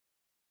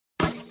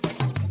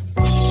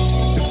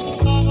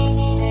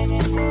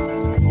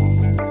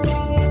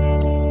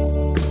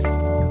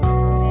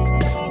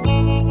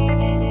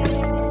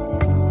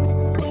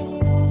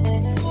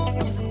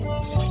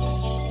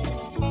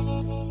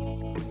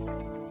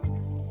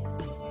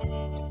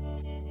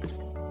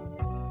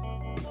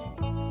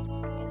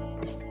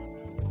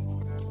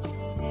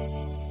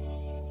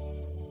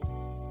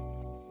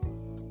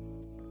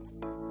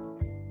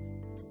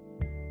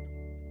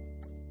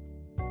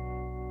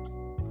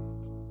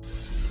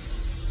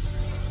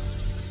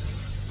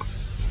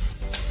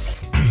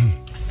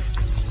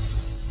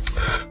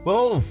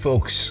Hello,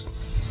 folks,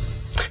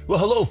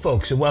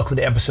 and welcome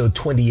to episode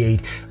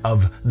 28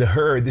 of The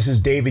Herd. This is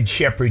David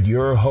Shepard,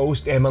 your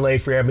host, MLA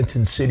for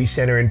Edmonton City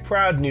Centre and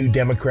proud new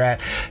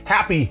Democrat.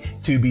 Happy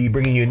to be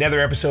bringing you another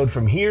episode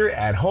from here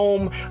at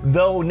home,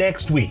 though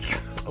next week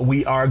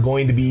we are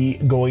going to be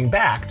going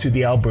back to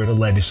the Alberta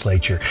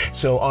Legislature.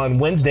 So on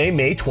Wednesday,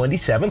 May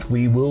 27th,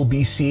 we will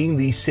be seeing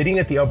the sitting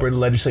at the Alberta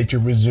Legislature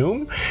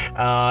resume.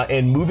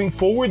 And moving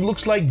forward,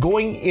 looks like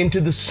going into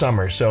the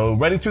summer. So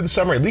running through the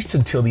summer, at least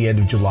until the end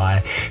of July.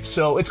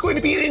 So it's going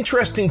to be an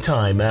interesting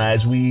time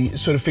as we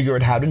sort of figure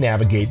out how to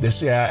navigate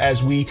this,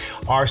 as we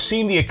are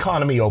seeing the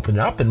economy open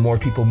up and more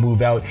people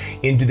move out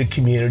into the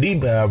community,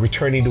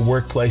 returning to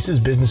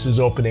workplaces, businesses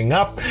opening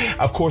up.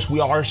 Of course, we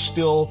are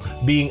still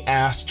being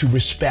asked to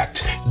respect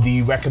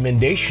the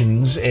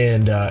recommendations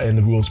and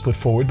the rules put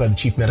forward by the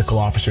Chief Medical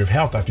Officer of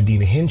Health, Dr.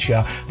 Deena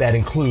Hinshaw. That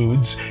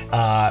includes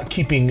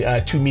keeping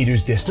 2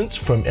 meters distance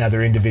from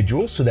other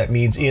individuals. So that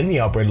means in the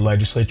Alberta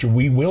Legislature,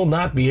 we will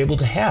not be able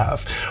to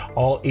have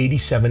all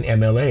 87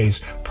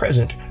 MLAs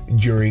present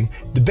during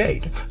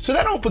debate. So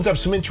that opens up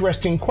some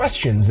interesting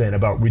questions then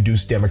about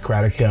reduced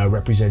Democratic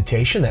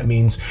representation. That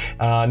means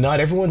not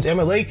everyone's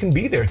MLA can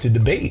be there to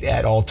debate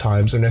at all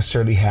times or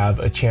necessarily have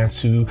a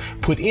chance to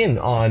put in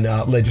on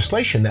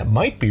legislation that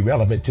might be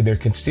relevant to their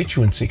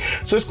constituency.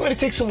 So it's going to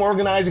take some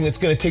organizing. It's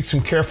going to take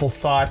some careful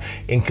thought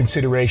and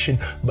consideration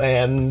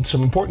and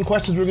some important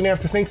questions we're going to have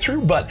to think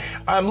through. But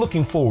I'm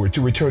looking forward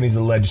to returning to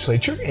the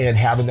legislature and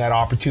having that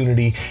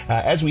opportunity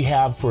as we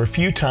have for a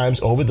few times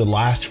over the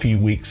last few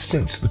weeks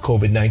since the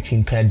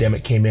COVID-19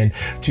 pandemic came in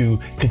to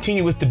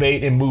continue with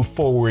debate and move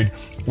forward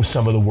with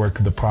some of the work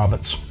of the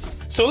province.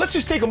 So let's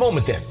just take a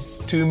moment then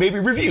to maybe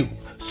review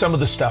some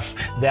of the stuff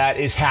that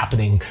is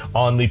happening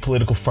on the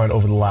political front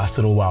over the last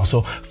little while.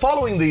 So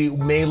following the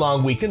May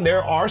long weekend,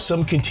 there are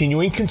some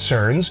continuing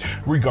concerns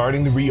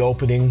regarding the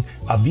reopening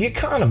of the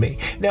economy.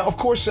 Now, of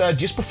course,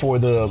 just before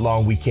the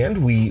long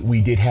weekend,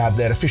 we did have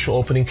that official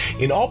opening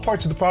in all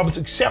parts of the province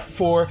except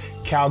for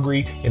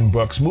Calgary and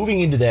Brooks,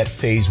 moving into that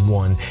phase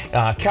 1.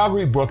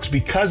 Calgary, Brooks,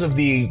 because of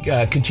the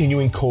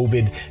continuing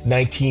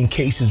COVID-19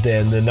 cases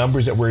then, the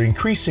numbers that were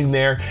increasing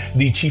there,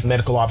 the Chief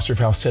Medical Officer of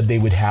Health said they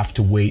would have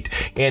to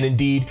wait. And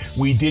indeed,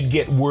 we did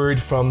get word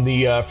from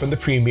the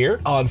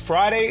Premier on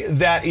Friday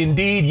that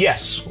indeed,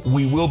 yes,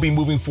 we will be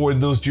moving forward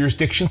in those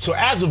jurisdictions. So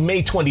as of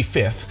May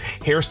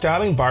 25th,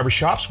 hairstyling,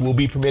 barbershops will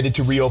be permitted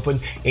to reopen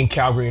in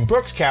Calgary and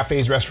Brooks.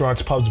 Cafes,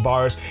 restaurants, pubs,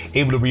 bars,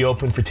 able to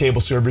reopen for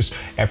table service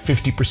at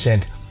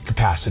 50%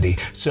 capacity.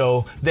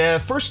 So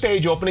the first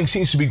stage opening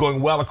seems to be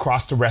going well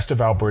across the rest of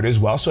Alberta as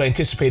well. So I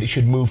anticipate it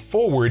should move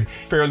forward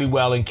fairly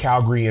well in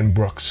Calgary and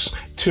Brooks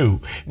too.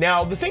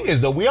 Now, the thing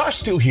is, though, we are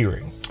still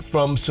hearing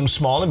from some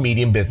small and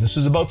medium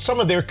businesses about some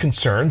of their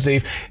concerns. They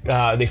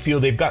feel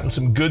they've gotten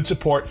some good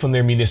support from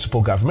their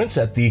municipal governments,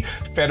 that the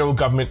federal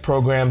government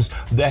programs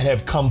that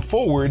have come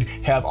forward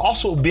have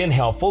also been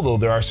helpful, though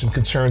there are some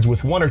concerns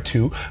with one or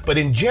two. But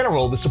in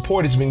general, the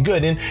support has been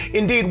good. And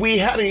indeed, we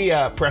had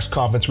a press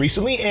conference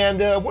recently,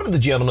 and one of the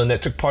gentlemen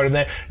that took part in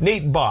that,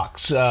 Nate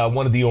Box,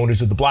 one of the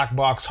owners of the Black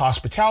Box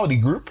Hospitality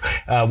Group,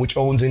 which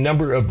owns a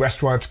number of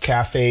restaurants,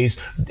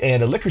 cafes,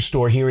 and a liquor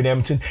store here in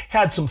Edmonton,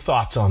 had some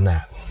thoughts on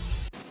that.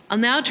 I'll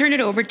now turn it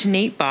over to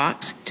Nate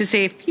Box to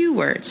say a few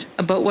words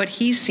about what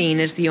he's seen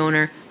as the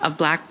owner of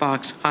Black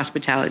Box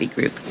Hospitality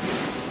Group.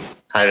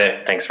 Hi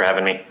there. Thanks for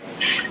having me.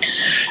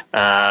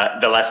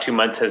 The last 2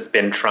 months has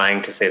been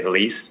trying, to say the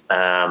least,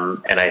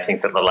 and I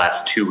think that the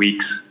last 2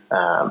 weeks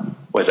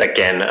was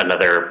again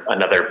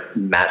another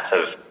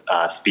massive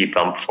speed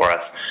bump for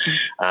us.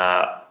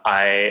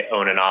 I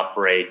own and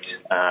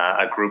operate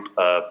a group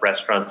of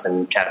restaurants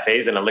and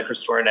cafes and a liquor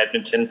store in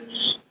Edmonton.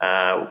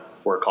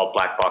 We're called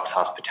Black Box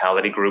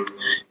Hospitality Group.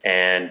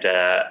 And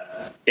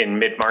in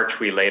mid-March,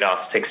 we laid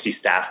off 60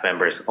 staff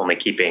members, only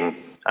keeping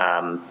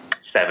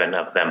 7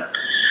 of them.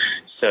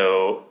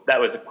 So that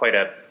was quite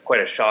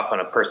a shock on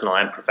a personal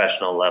and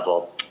professional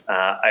level.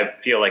 I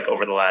feel like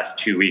over the last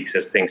 2 weeks,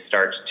 as things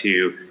start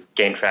to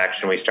gain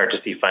traction, we start to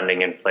see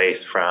funding in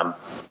place from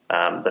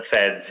the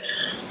feds.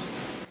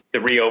 The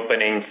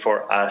reopening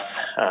for us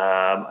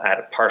at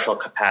a partial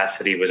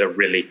capacity was a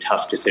really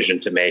tough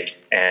decision to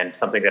make, and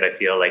something that I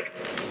feel like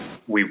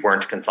we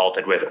weren't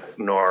consulted with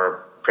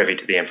nor privy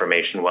to the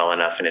information well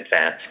enough in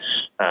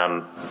advance.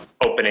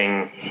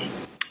 Opening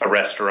a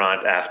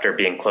restaurant after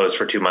being closed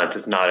for 2 months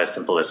is not as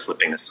simple as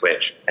flipping a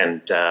switch.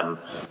 And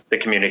the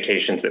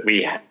communications that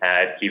we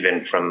had,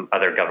 even from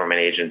other government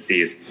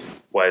agencies,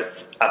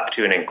 was up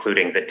to and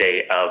including the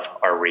day of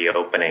our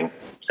reopening,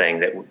 saying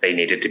that they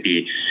needed to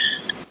be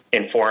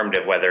informed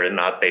of whether or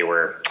not we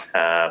were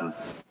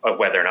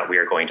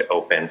going to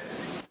open.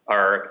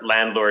 Our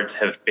landlords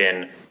have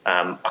been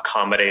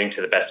accommodating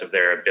to the best of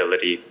their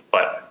ability,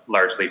 but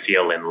largely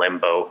feel in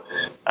limbo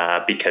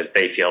because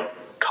they feel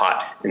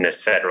caught in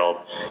this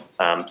federal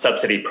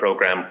subsidy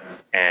program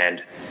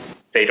and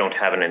they don't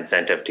have an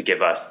incentive to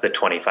give us the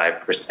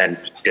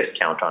 25%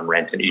 discount on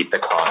rent and eat the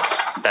cost.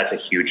 That's a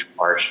huge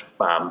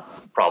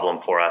problem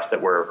for us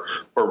that we're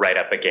right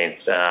up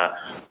against.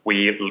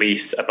 We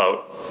lease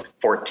about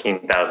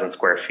 14,000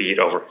 square feet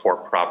over 4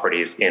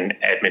 properties in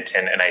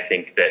Edmonton, and I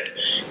think that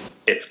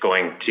it's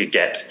going to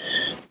get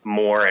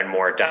more and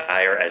more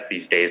dire as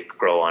these days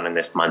grow on in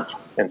this month.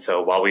 And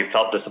so while we've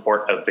felt the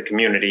support of the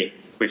community,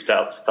 we've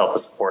felt the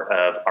support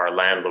of our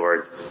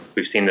landlords,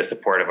 we've seen the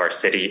support of our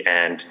city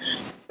and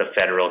the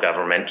federal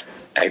government,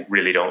 I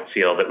really don't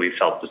feel that we've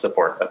felt the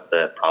support of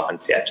the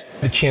province yet.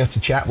 A chance to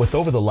chat with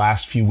over the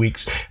last few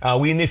weeks.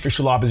 We in the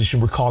official opposition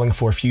were calling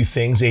for a few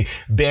things: a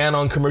ban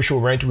on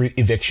commercial rent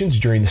evictions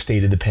during the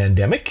state of the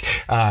pandemic,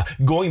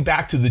 going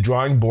back to the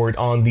drawing board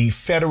on the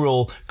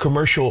federal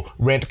commercial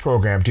rent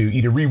program to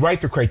either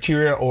rewrite the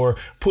criteria or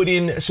put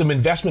in some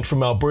investment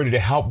from Alberta to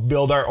help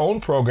build our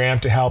own program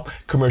to help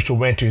commercial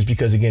renters,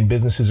 because again,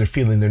 businesses are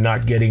feeling they're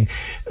not getting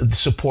the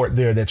support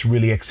there that's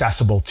really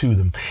accessible to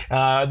them.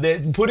 They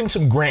put in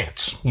some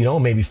grants,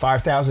 maybe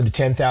 $5,000 to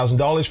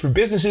 $10,000 for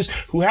businesses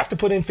who have to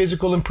put in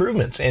physical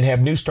improvements and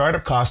have new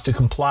startup costs to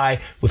comply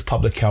with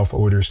public health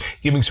orders,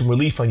 giving some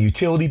relief on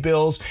utility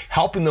bills,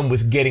 helping them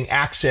with getting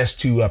access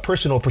to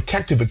personal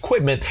protective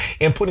equipment,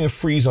 and putting a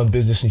freeze on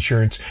business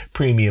insurance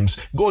premiums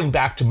going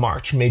back to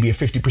March, maybe a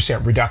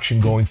 50% reduction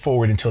going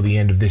forward until the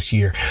end of this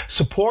year.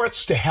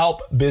 Supports to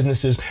help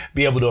businesses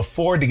be able to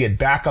afford to get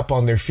back up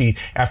on their feet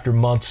after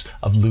months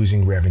of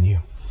losing revenue.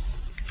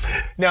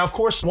 Now, of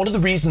course, one of the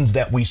reasons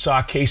that we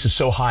saw cases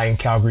so high in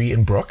Calgary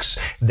and Brooks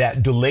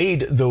that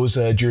delayed those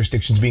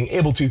jurisdictions being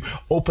able to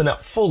open up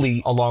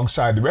fully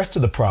alongside the rest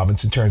of the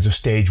province in terms of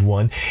stage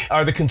 1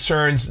 are the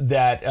concerns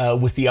that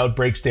with the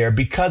outbreaks there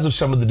because of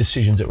some of the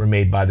decisions that were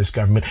made by this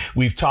government.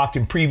 We've talked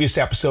in previous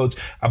episodes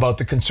about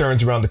the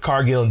concerns around the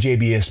Cargill and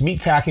JBS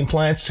meatpacking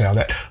plants, how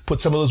that put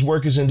some of those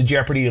workers into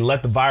jeopardy and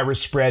let the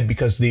virus spread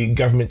because the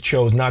government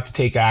chose not to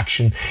take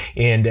action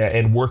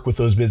and work with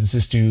those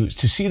businesses to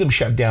see them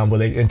shut down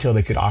until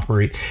they could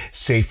operate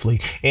safely.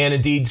 And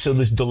indeed, so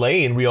this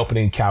delay in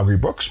reopening Calgary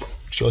Brooks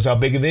shows how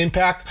big of an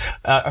impact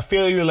a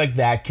failure like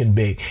that can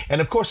be. And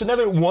of course,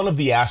 another one of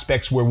the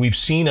aspects where we've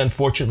seen,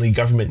 unfortunately,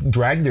 government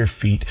drag their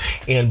feet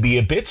and be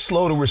a bit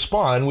slow to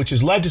respond, which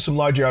has led to some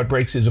larger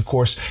outbreaks, is, of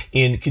course,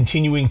 in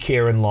continuing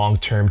care and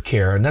long-term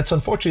care. And that's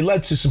unfortunately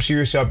led to some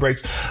serious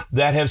outbreaks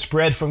that have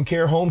spread from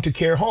care home to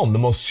care home, the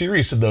most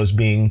serious of those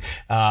being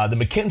the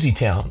Mackenzie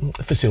Town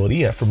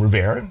facility from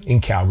Rivera in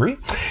Calgary,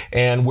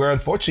 and where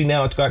unfortunately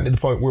now it's gotten to the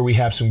point where we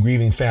have some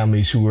grieving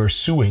families who are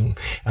suing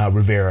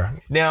Rivera.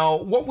 Now,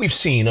 what we've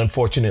seen,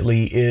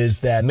 unfortunately,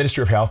 is that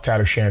Minister of Health,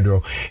 Tyler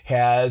Shandro,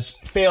 has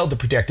failed to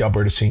protect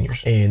Alberta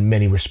seniors in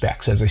many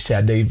respects. As I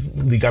said,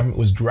 the government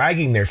was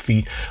dragging their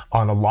feet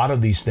on a lot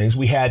of these things.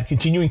 We had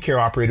continuing care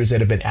operators that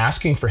have been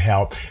asking for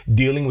help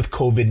dealing with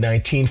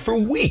COVID-19 for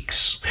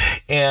weeks,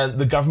 and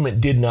the government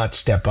did not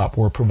step up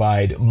or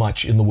provide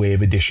much in the way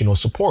of additional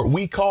support.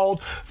 We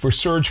called for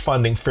surge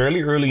funding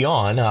fairly early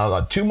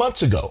on, 2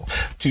 months ago,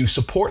 to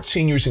support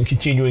seniors in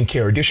continuing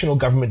care, additional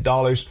government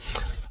dollars.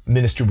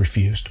 Minister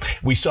refused.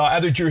 We saw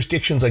other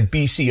jurisdictions like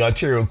BC,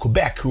 Ontario, and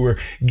Quebec who are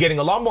getting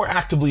a lot more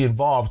actively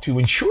involved to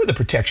ensure the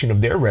protection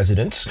of their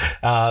residents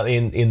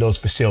in those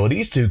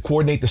facilities, to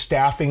coordinate the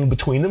staffing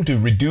between them, to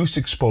reduce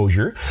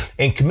exposure,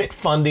 and commit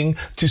funding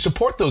to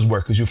support those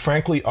workers who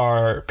frankly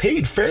are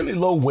paid fairly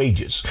low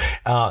wages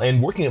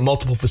and working at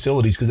multiple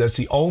facilities because that's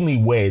the only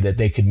way that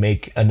they could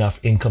make enough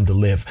income to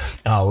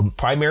live.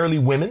 Primarily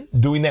women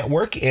doing that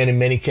work, and in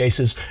many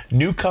cases,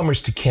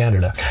 newcomers to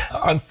Canada.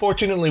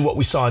 Unfortunately, what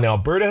we saw in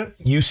Alberta,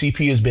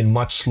 UCP has been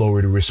much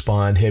slower to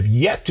respond, have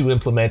yet to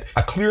implement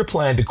a clear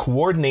plan to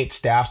coordinate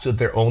staff so that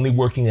they're only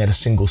working at a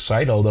single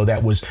site, although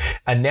that was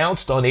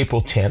announced on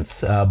April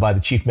 10th by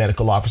the Chief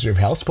Medical Officer of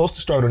Health, supposed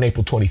to start on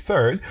April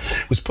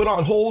 23rd, was put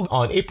on hold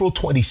on April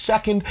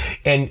 22nd,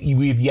 and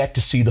we've yet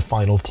to see the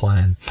final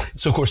plan.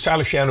 So, of course,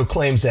 Tyler Shandro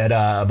claims that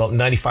about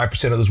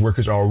 95% of those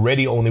workers are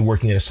already only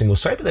working at a single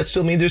site, but that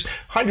still means there's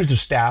hundreds of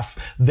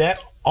staff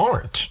that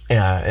aren't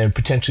and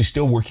potentially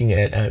still working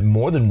at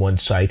more than one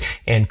site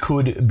and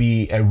could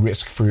be at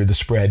risk for the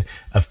spread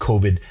of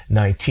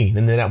COVID-19.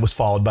 And then that was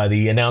followed by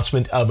the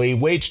announcement of a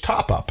wage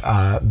top-up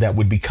that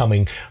would be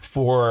coming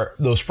for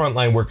those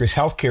frontline workers,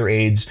 healthcare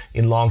aides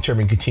in long-term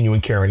and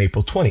continuing care on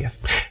April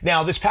 20th.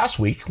 Now, this past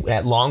week,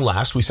 at long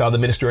last, we saw the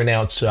minister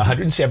announce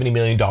 $170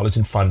 million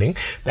in funding.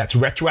 That's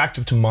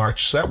retroactive to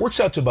March. So that works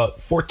out to about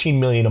 $14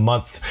 million a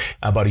month,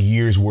 about a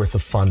year's worth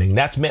of funding.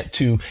 That's meant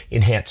to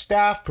enhance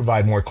staff,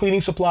 provide more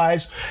cleaning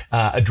supplies,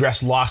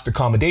 address lost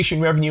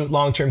accommodation revenue at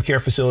long-term care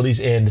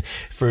facilities, and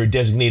for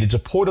designated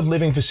supportive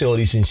living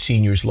facilities and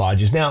seniors'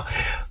 lodges. Now,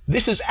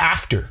 this is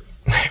after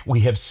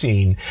we have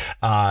seen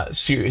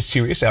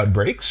serious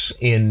outbreaks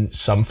in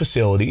some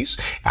facilities,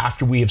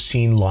 after we have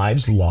seen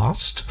lives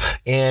lost,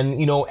 and,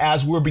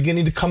 as we're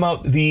beginning to come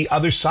out the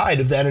other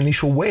side of that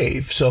initial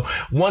wave. So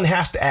one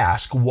has to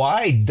ask,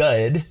 why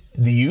did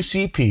the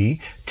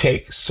UCP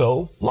take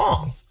so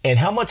long? And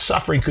how much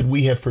suffering could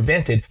we have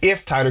prevented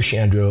if Tyler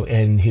Shandro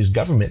and his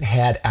government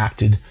had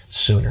acted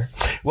sooner?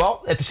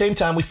 Well, at the same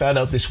time, we found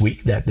out this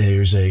week that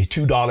there's a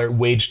 $2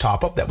 wage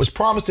top-up that was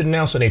promised and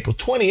announced on April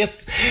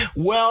 20th.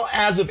 Well,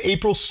 as of May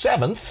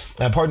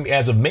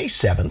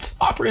 7th,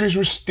 operators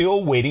were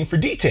still waiting for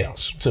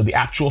details. So the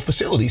actual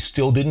facilities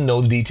still didn't know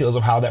the details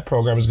of how that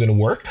program is going to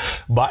work.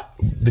 But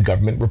the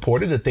government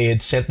reported that they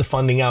had sent the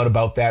funding out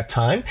about that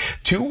time.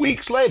 2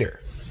 weeks later,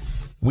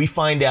 we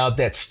find out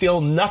that still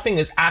nothing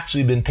has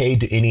actually been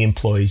paid to any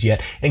employees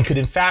yet and could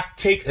in fact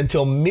take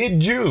until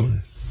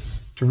mid-June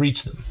to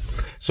reach them.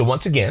 So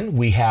once again,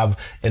 we have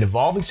an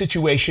evolving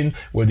situation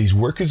where these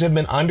workers have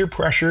been under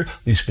pressure.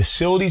 These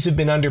facilities have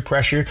been under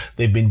pressure.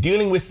 They've been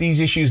dealing with these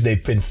issues.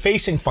 They've been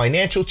facing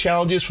financial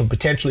challenges from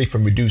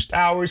reduced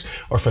hours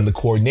or from the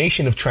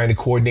coordination of trying to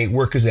coordinate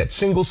workers at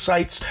single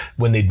sites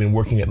when they've been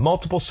working at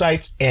multiple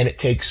sites. And it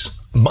takes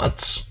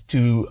months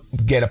to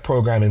get a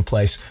program in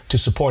place to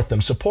support them,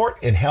 support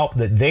and help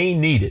that they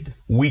needed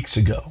weeks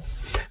ago.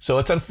 So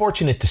it's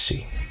unfortunate to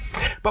see.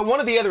 But one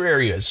of the other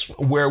areas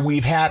where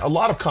we've had a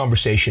lot of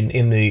conversation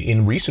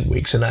in recent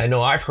weeks, and I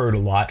know I've heard a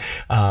lot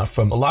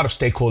from a lot of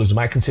stakeholders in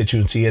my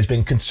constituency, has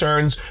been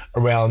concerns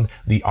around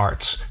the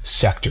arts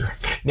sector.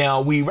 Now,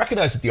 we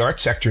recognize that the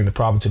arts sector in the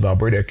province of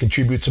Alberta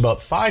contributes about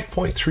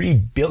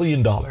 $5.3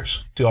 billion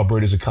to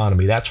Alberta's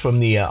economy. That's from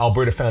the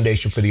Alberta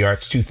Foundation for the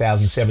Arts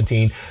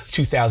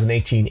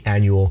 2017-2018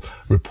 annual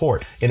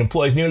report. It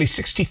employs nearly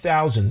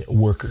 60,000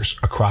 workers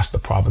across the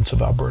province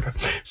of Alberta.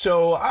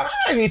 So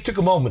I took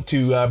a moment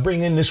to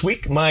bring in this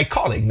week my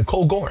colleague,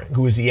 Nicole Goring,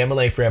 who is the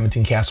MLA for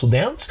Edmonton Castle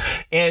Downs,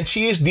 and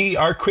she is the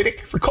art critic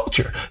for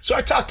culture. So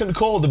I talked to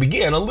Nicole to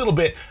begin a little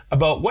bit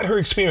about what her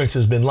experience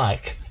has been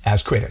like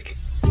as critic.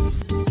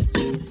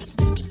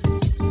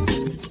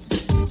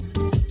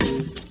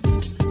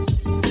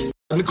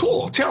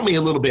 Nicole, tell me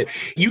a little bit.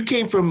 You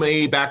came from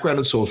a background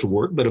in social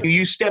work, but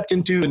you stepped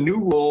into a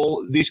new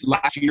role this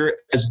last year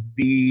as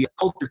the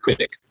culture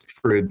critic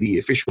for the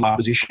official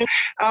opposition.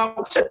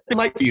 What's that been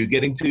like for you,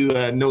 getting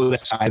to know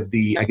that side of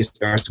the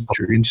arts and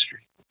culture industry?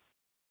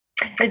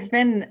 It's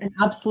been an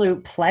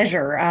absolute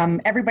pleasure.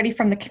 Everybody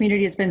from the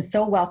community has been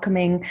so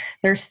welcoming.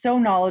 They're so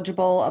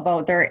knowledgeable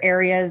about their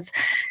areas,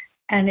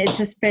 and it's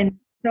just been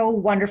so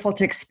wonderful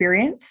to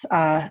experience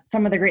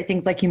some of the great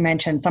things, like you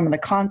mentioned, some of the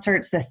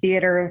concerts, the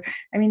theater.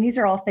 I mean, these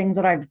are all things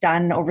that I've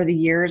done over the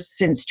years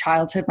since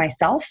childhood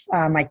myself.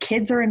 My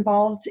kids are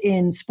involved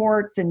in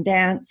sports and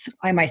dance.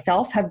 I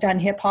myself have done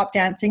hip hop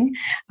dancing.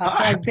 So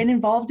I've been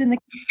involved in the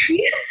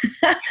community,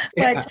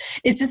 but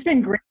it's just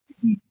been great to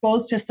be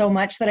exposed to so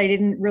much that I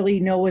didn't really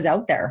know was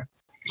out there.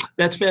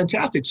 That's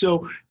fantastic.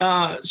 So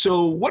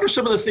what are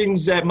some of the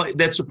things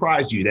that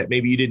surprised you that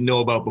maybe you didn't know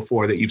about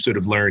before that you've sort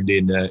of learned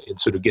in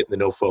sort of getting to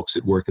know folks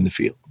that work in the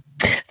field?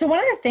 So one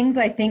of the things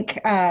I think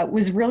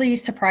was really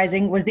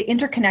surprising was the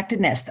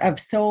interconnectedness of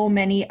so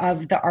many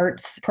of the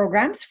arts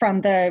programs,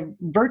 from the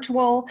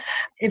virtual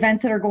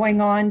events that are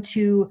going on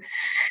to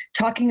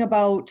talking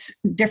about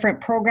different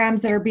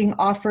programs that are being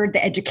offered,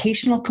 the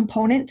educational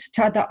component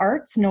to the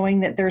arts, knowing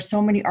that there's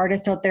so many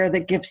artists out there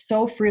that give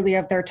so freely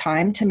of their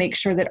time to make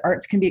sure that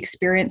arts can be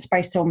experienced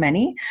by so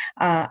many.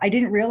 I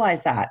didn't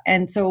realize that.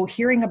 And so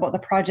hearing about the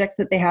projects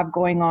that they have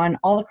going on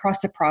all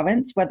across the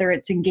province, whether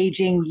it's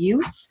engaging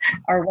youth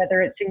or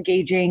whether it's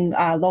engaging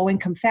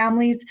low-income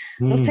families,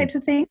 those types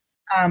of things,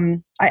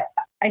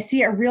 I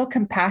see a real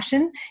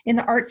compassion in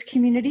the arts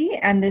community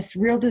and this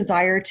real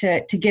desire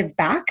to give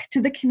back to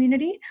the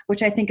community,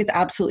 which I think is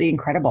absolutely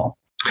incredible.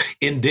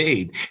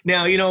 Indeed.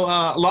 Now,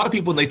 a lot of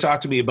people, when they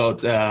talk to me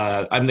about,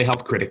 I'm the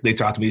health critic, they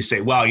talk to me and say,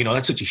 wow,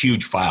 that's such a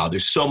huge file.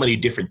 There's so many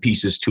different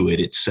pieces to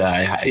it.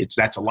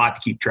 That's a lot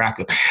to keep track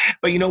of.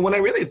 But, when I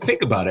really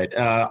think about it,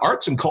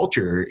 arts and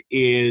culture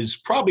is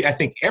probably, I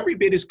think, every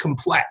bit as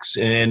complex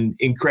and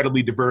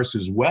incredibly diverse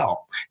as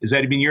well. Has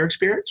that been your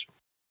experience?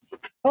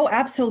 Oh,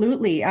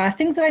 absolutely.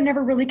 Things that I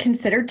never really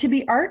considered to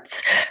be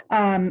arts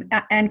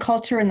and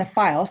culture in the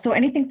file. So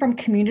anything from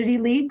community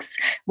leagues,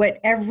 what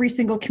every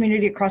single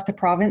community across the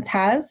province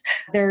has.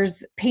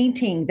 There's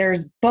painting,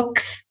 there's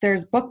books,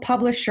 there's book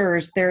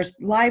publishers, there's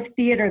live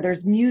theater,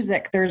 there's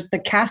music, there's the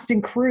cast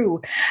and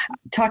crew,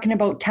 talking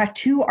about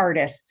tattoo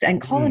artists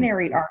and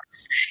culinary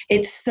arts.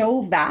 It's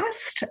so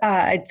vast.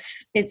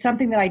 It's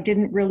something that I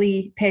didn't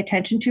really pay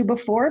attention to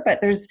before, but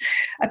there's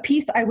a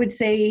piece, I would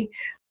say,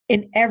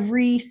 in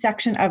every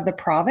section of the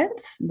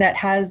province that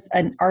has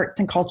an arts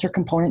and culture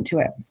component to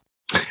it.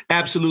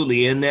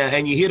 Absolutely. And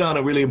you hit on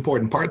a really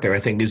important part there, I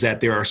think, is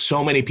that there are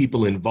so many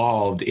people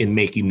involved in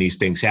making these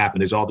things happen.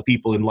 There's all the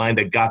people in line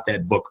that got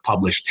that book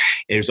published.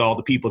 There's all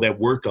the people that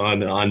work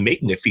on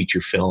making a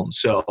feature film.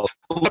 So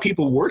a lot of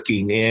people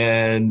working,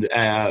 and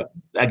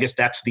I guess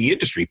that's the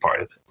industry part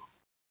of it.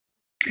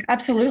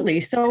 Absolutely.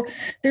 So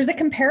there's a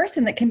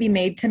comparison that can be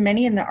made to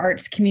many in the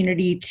arts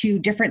community to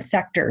different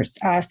sectors.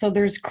 So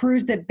there's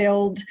crews that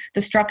build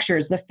the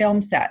structures, the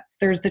film sets.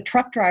 There's the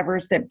truck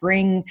drivers that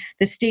bring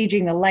the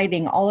staging, the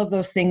lighting, all of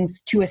those things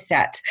to a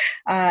set.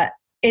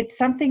 it's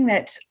something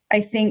that I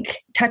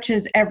think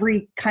touches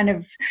every kind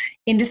of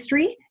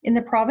industry in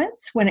the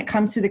province when it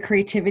comes to the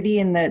creativity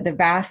and the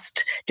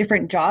vast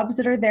different jobs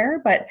that are there.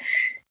 But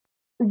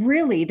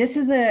really, this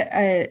is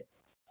a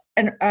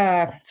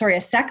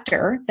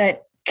sector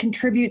that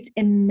contributes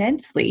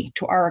immensely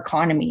to our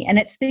economy. And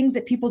it's things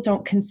that people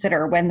don't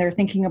consider when they're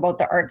thinking about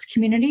the arts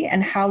community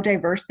and how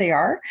diverse they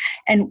are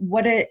and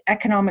what an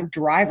economic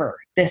driver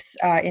this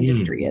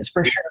industry is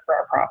for sure for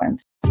our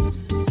province.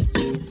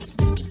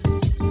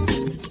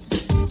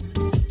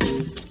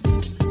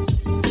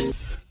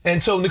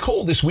 And so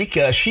Nicole, this week,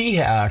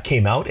 she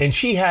came out and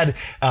she had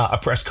a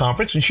press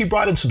conference, and she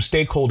brought in some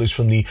stakeholders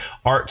from the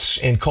arts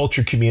and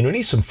culture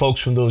community, some folks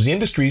from those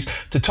industries,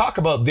 to talk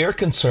about their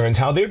concerns,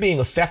 how they're being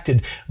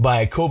affected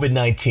by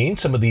COVID-19,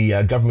 some of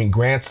the government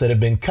grants that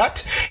have been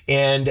cut,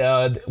 and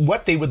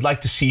what they would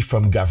like to see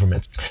from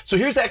government. So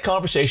here's that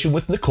conversation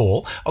with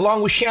Nicole,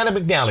 along with Shannon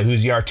McNally,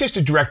 who's the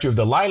artistic director of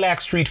the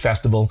Lilac Street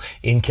Festival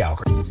in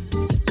Calgary.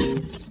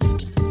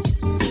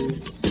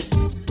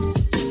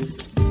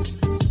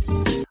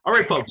 All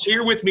right, folks,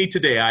 here with me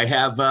today, I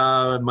have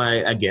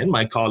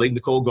my colleague,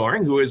 Nicole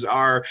Goring, who is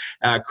our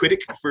critic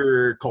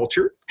for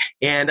culture.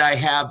 And I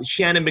have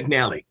Shannon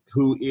McNally,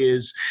 who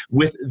is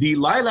with the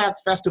Lilac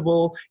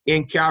Festival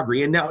in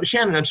Calgary. And now,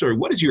 Shannon, I'm sorry,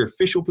 what is your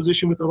official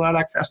position with the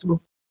Lilac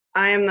Festival?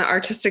 I am the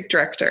artistic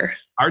director.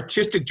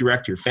 Artistic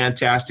director,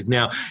 fantastic.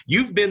 Now,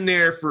 you've been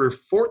there for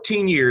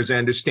 14 years, I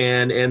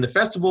understand, and the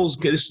festival's,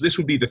 this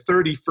would be the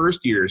 31st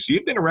year, so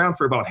you've been around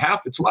for about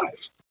half its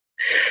life.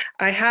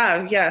 I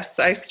have, yes.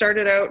 I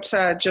started out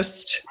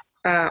just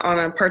on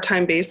a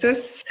part-time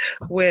basis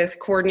with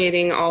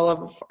coordinating all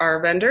of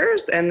our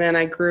vendors, and then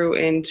I grew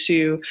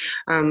into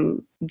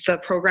the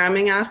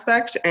programming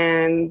aspect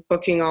and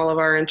booking all of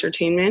our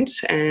entertainment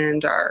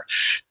and our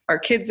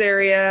kids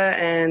area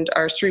and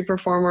our street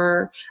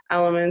performer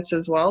elements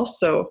as well.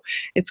 So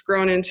it's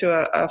grown into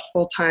a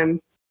full-time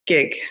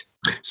gig.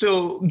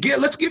 So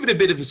let's give it a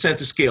bit of a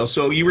sense of scale.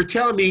 So you were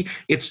telling me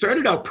it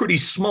started out pretty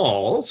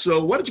small.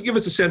 So why don't you give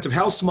us a sense of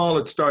how small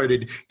it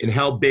started and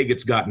how big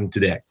it's gotten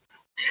today?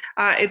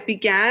 It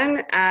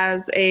began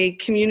as a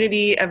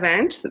community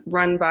event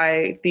run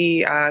by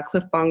the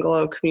Cliff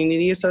Bungalow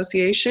Community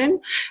Association,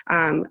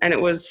 and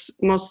it was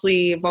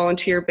mostly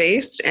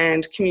volunteer-based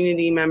and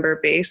community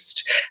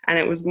member-based, and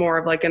it was more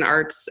of like an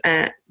arts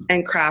and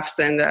crafts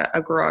and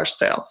a garage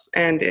sale,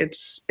 and it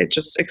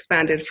just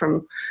expanded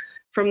from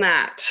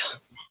that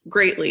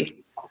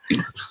greatly.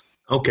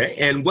 Okay,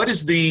 and what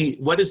is the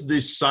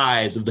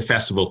size of the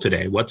festival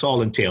today? What's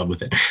all entailed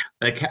with it?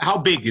 Like, how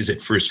big is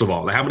it, first of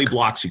all? How many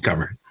blocks you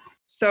cover?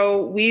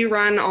 So we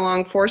run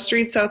along 4th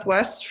Street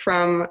Southwest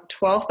from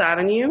 12th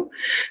Avenue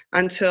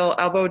until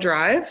Elbow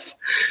Drive.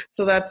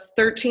 So that's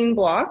 13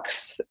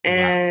 blocks.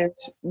 And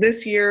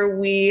this year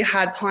we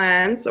had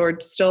plans, or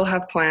still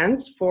have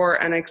plans, for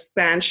an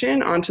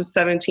expansion onto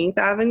 17th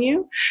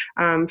Avenue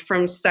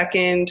from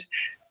 2nd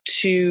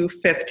to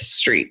 5th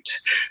Street.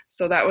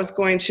 So that was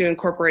going to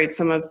incorporate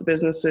some of the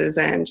businesses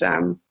and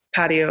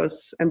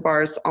patios and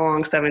bars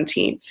along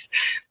 17th.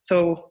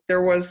 So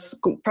there was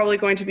probably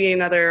going to be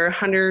another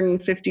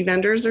 150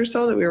 vendors or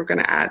so that we were going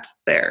to add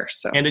there.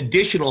 So an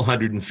additional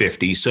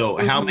 150. So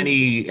how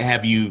many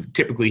have you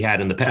typically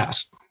had in the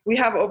past? We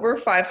have over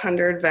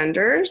 500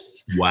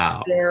 vendors.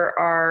 Wow. There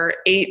are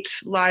 8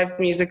 live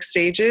music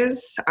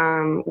stages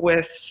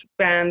with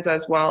bands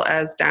as well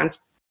as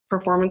dance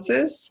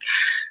performances.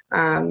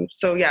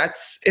 So yeah,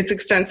 it's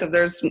extensive.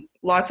 There's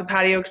lots of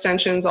patio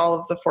extensions. All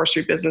of the 4th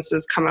Street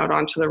businesses come out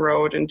onto the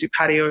road and do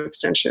patio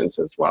extensions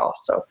as well.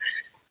 So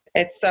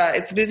it's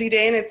a busy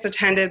day, and it's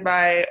attended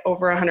by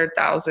over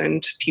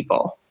 100,000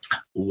 people.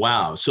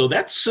 Wow. So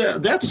that's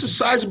a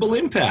sizable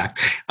impact.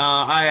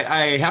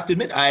 I have to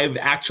admit, I've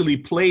actually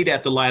played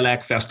at the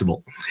Lilac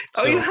Festival.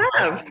 Oh, so, you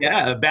have?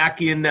 Yeah.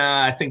 Back in,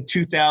 I think,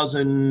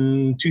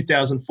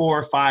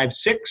 2004, 5,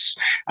 6,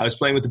 I was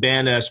playing with the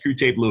band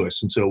Screwtape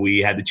Lewis. And so we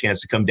had the chance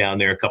to come down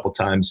there a couple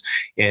times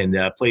and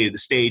play the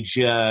stage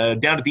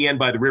down at the end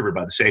by the river,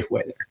 by the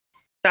Safeway there.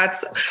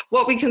 That's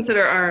what we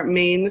consider our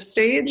main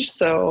stage,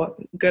 so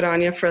good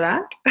on you for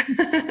that.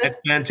 That's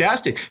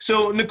fantastic.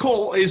 So,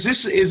 Nicole, is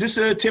this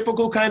a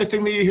typical kind of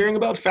thing that you're hearing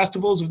about,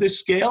 festivals of this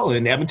scale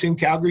in Edmonton,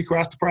 Calgary,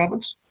 across the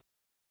province?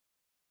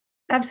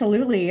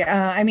 Absolutely.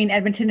 I mean,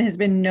 Edmonton has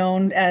been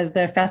known as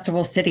the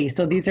festival city.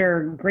 So these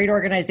are great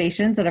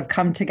organizations that have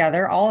come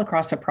together all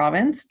across the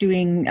province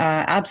doing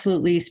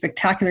absolutely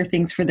spectacular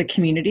things for the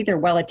community. They're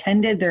well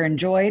attended. They're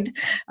enjoyed.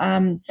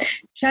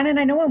 Shannon,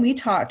 I know when we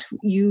talked,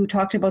 you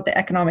talked about the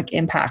economic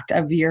impact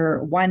of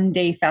your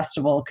one-day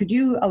festival. Could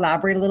you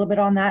elaborate a little bit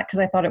on that? Because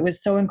I thought it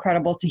was so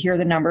incredible to hear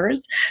the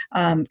numbers.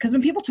 Because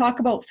when people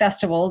talk about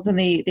festivals and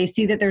they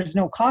see that there's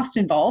no cost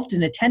involved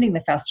in attending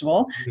the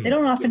festival, they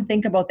don't often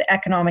think about the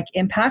economic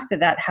impact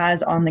that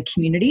has on the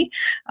community.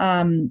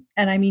 And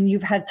I mean,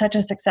 you've had such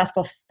a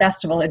successful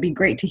festival. It'd be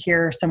great to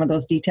hear some of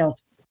those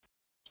details.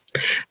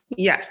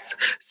 Yes.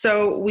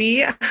 So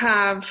we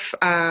have,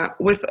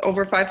 with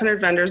over 500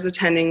 vendors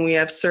attending, we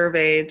have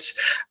surveyed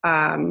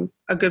a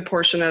good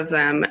portion of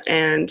them.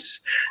 And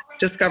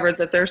discovered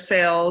that their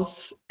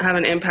sales have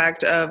an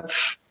impact of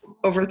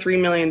over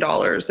 $3 million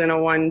in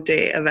a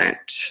one-day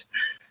event.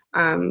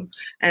 And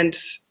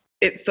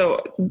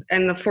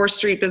the 4th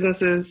Street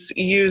businesses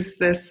use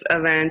this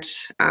event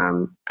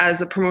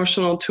as a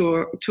promotional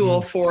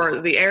tool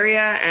for the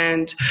area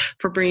and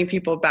for bringing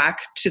people back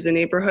to the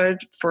neighborhood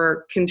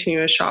for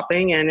continuous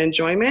shopping and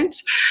enjoyment.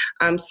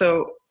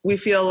 So we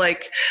feel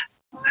like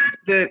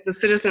the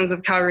citizens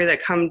of Calgary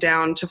that come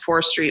down to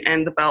 4th Street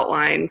and the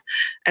Beltline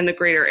and the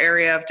greater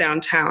area of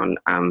downtown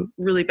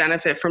really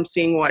benefit from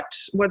seeing what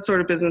sort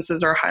of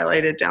businesses are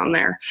highlighted down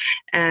there,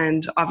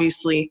 and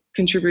obviously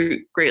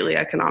contribute greatly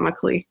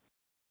economically.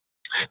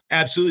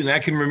 Absolutely. And I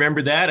can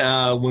remember that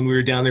when we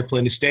were down there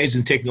playing the stage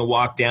and taking a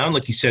walk down,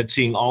 like you said,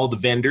 seeing all the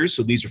vendors.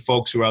 So these are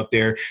folks who are out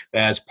there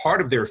as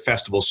part of their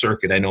festival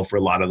circuit. I know for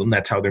a lot of them,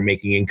 that's how they're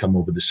making income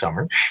over the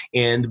summer.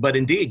 But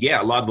indeed,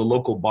 yeah, a lot of the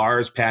local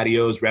bars,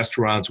 patios,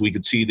 restaurants, we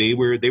could see they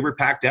were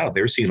packed out. They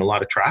were seeing a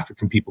lot of traffic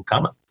from people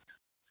coming.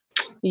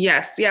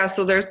 Yes. Yeah.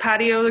 So there's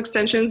patio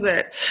extensions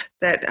that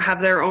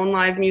have their own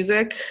live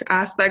music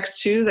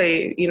aspects too.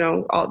 They,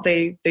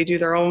 they do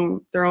their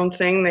own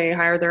thing. They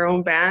hire their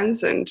own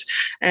bands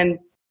and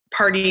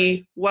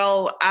party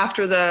well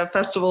after the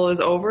festival is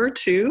over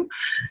too.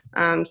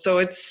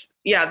 So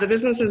the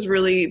businesses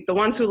really, the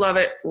ones who love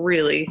it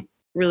really,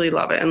 really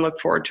love it and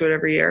look forward to it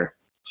every year.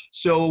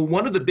 So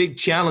one of the big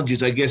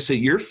challenges, I guess, that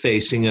you're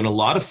facing, and a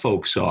lot of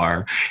folks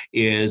are,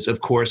 is, of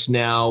course,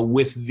 now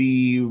with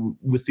the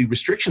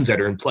restrictions that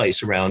are in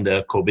place around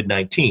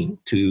COVID-19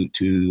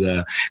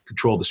 to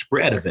control the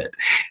spread of it.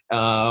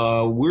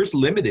 We're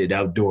limited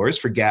outdoors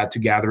to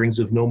gatherings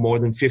of no more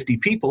than 50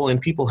 people, and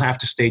people have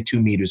to stay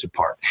 2 meters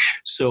apart.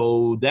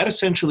 So that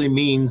essentially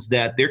means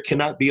that there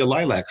cannot be a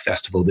Lilac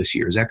Festival this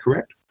year. Is that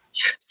correct?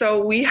 So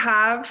we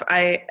have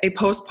a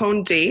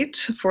postponed date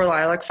for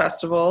Lilac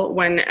Festival.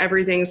 When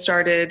everything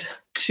started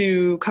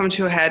to come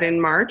to a head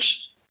in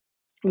March,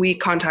 we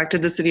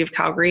contacted the City of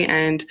Calgary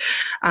and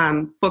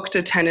booked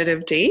a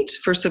tentative date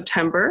for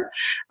September.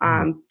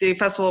 The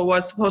festival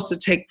was supposed to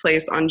take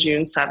place on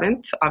June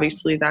 7th.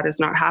 Obviously, that is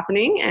not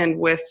happening. And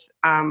with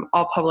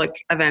all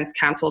public events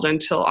canceled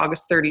until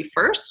August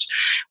 31st,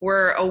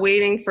 we're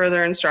awaiting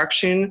further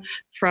instruction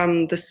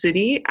from the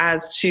city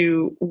as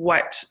to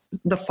what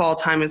the fall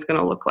time is going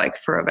to look like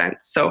for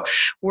events. So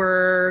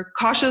we're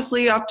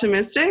cautiously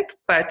optimistic,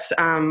 but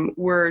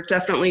we're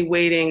definitely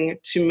waiting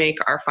to make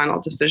our final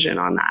decision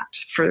on that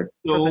for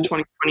the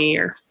 2020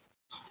 year.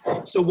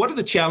 So what are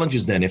the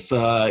challenges then? If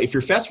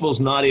your festival is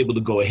not able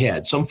to go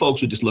ahead, some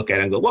folks would just look at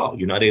it and go, well,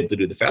 you're not able to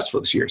do the festival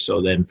this year.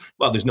 So then,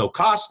 well, there's no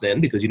cost then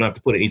because you don't have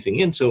to put anything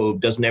in. So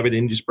doesn't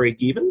everything just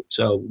break even?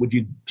 So would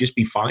you just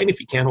be fine if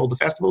you can't hold the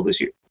festival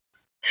this year?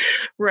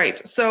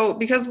 Right. So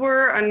because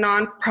we're a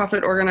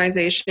nonprofit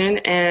organization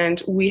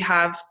and we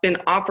have been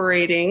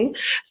operating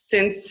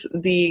since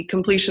the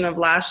completion of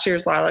last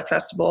year's Lilac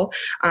Festival,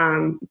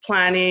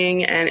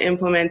 planning and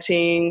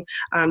implementing,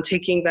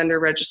 taking vendor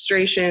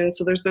registration.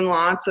 So there's been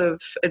lots of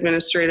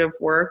administrative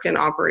work and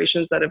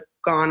operations that have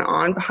gone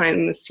on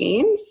behind the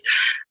scenes.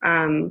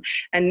 And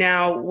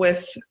now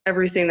with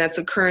everything that's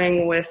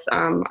occurring with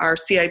our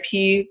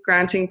CIP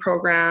granting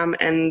program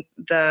and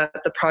the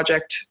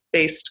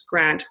project-based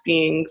grant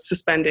being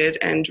suspended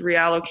and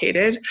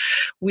reallocated,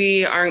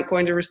 we aren't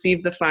going to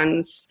receive the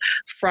funds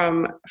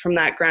from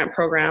that grant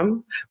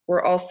program.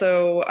 We're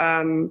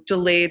also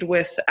delayed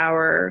with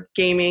our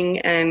gaming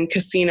and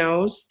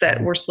casinos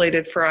that were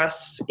slated for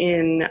us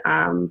in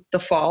the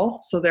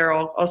fall. So they're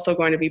also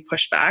going to be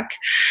pushed back.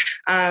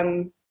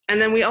 And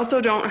then we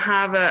also don't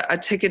have a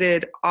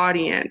ticketed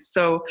audience.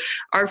 So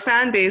our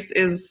fan base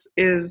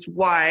is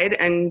wide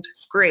and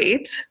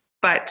great,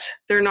 but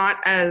they're not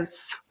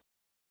as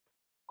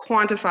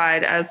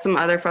quantified as some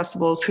other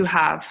festivals who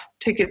have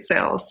ticket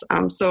sales.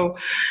 So,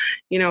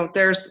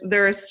 there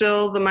is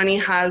still, the money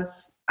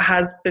has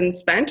been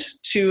spent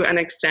to an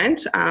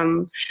extent.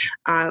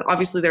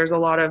 Obviously, there's a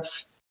lot of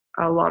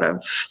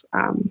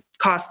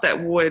costs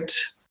that would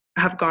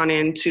have gone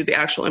into the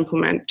actual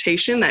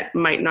implementation that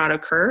might not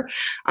occur.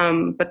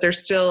 But there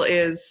still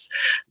is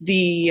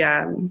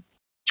the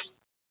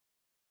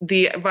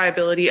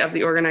viability of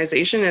the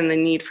organization and the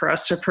need for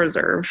us to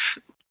preserve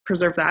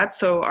that.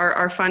 So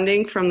our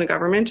funding from the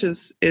government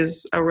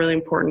is a really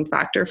important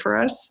factor for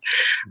us,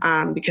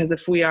 because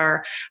if we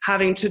are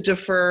having to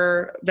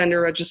defer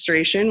vendor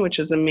registration, which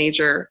is a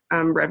major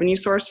revenue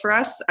source for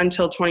us,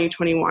 until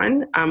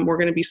 2021, we're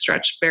going to be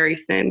stretched very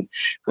thin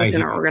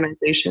within our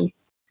organization.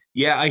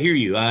 Yeah, I hear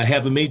you. I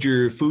have a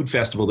major food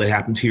festival that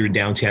happens here in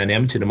downtown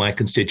Edmonton in my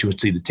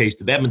constituency, the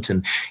Taste of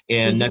Edmonton,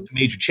 and that's a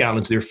major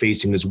challenge they're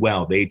facing as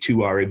well. They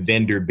too are a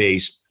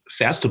vendor-based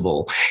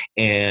festival,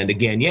 and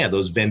again,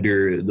 those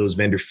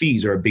vendor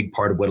fees are a big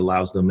part of what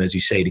allows them, as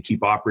you say, to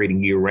keep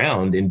operating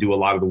year-round and do a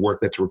lot of the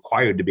work that's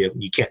required to be able.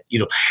 You can't,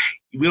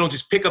 we don't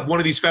just pick up one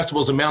of these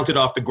festivals and mount it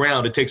off the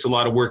ground. It takes a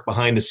lot of work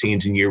behind the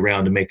scenes and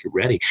year-round to make it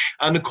ready.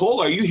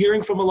 Nicole, are you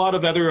hearing from a lot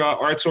of other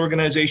arts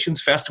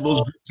organizations, festivals,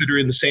 groups that are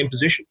in the same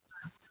position?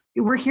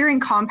 we're hearing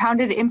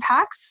compounded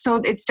impacts. So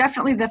it's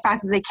definitely the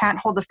fact that they can't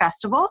hold the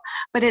festival,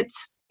 but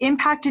it's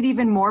impacted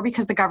even more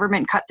because the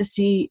government cut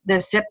the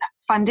SIP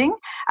funding,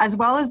 as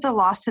well as the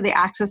loss to the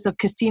access of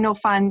casino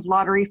funds,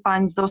 lottery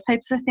funds, those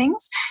types of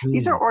things.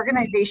 These are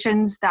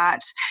organizations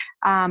that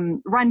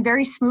run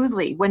very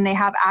smoothly when they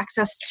have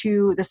access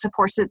to the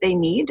supports that they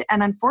need.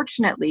 And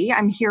unfortunately,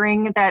 I'm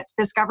hearing that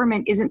this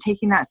government isn't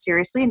taking that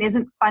seriously and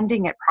isn't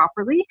funding it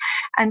properly.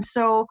 And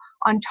so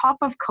on top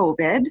of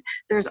COVID,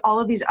 there's all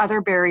of these other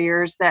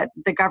barriers that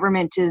the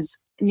government is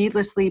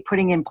needlessly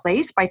putting in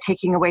place by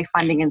taking away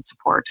funding and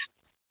support.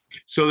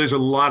 So there's a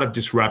lot of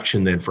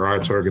disruption then for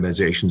arts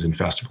organizations and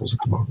festivals at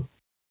the moment.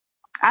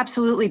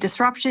 Absolutely.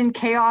 Disruption,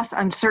 chaos,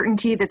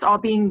 uncertainty, that's all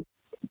being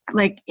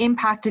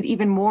impacted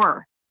even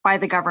more by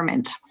the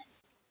government.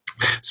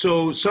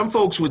 So some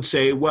folks would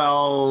say,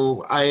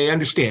 well, I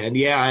understand.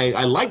 Yeah,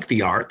 I like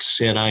the arts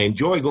and I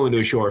enjoy going to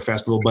a show or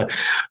festival, but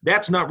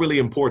that's not really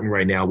important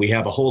right now. We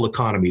have a whole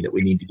economy that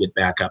we need to get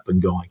back up and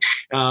going.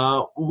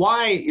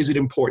 Why is it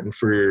important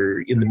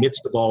in the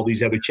midst of all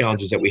these other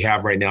challenges that we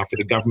have right now, for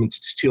the government to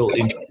still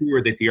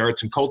ensure that the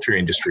arts and culture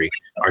industry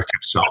are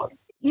kept solid?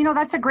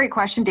 That's a great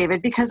question,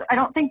 David, because I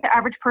don't think the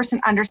average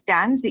person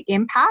understands the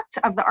impact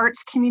of the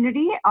arts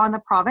community on the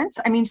province.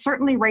 I mean,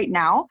 certainly right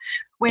now,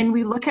 when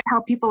we look at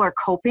how people are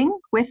coping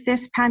with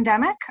this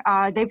pandemic,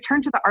 they've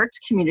turned to the arts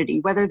community,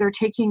 whether they're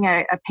taking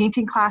a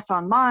painting class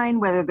online,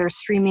 whether they're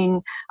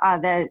streaming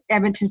the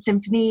Edmonton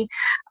Symphony,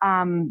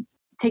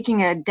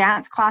 taking a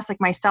dance class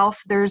like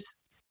myself. There's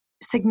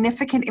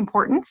significant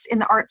importance in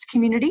the arts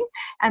community,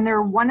 and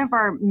they're one of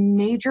our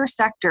major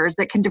sectors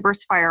that can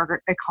diversify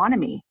our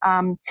economy.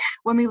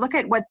 When we look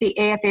at what the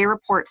AFA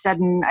report said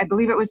in, I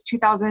believe it was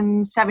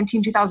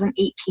 2017,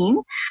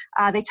 2018,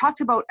 they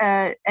talked about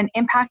an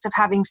impact of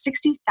having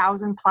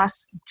 60,000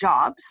 plus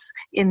jobs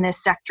in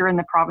this sector in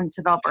the province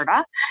of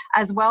Alberta,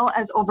 as well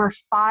as over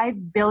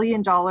 $5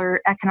 billion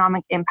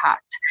economic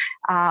impact,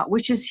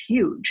 which is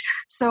huge.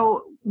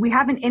 So we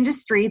have an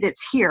industry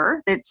that's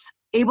here, that's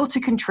able to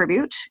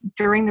contribute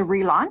during the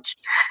relaunch,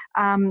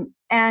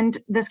 and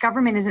this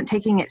government isn't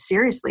taking it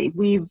seriously.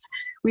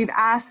 We've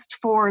asked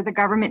for the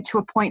government to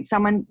appoint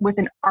someone with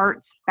an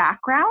arts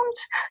background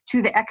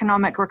to the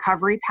economic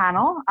recovery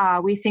panel.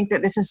 We think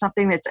that this is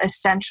something that's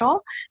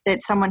essential,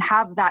 that someone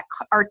have that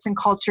arts and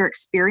culture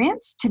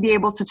experience to be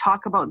able to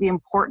talk about the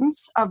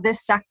importance of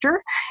this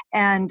sector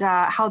and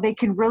how they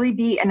can really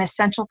be an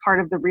essential part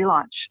of the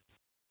relaunch.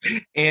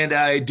 And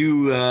I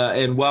do,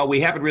 and while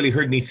we haven't really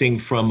heard anything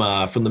from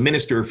the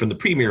minister, from the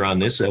premier on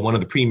this, one of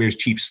the premier's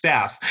chief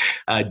staff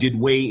did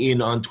weigh in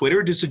on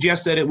Twitter to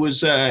suggest that it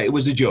was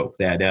a joke.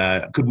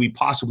 That could we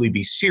possibly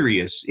be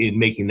serious in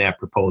making that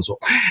proposal?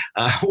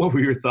 What were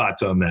your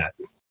thoughts on that?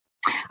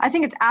 I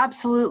think it's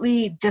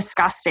absolutely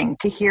disgusting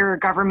to hear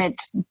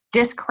government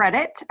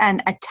discredit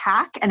and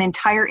attack an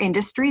entire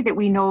industry that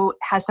we know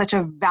has such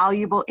a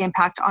valuable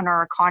impact on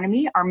our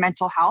economy, our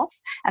mental health,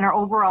 and our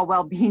overall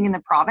well-being in the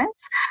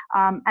province.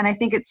 And I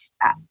think it's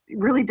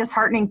really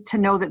disheartening to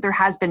know that there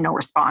has been no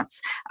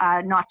response,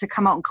 not to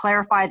come out and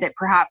clarify that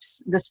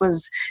perhaps this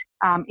was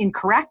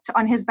incorrect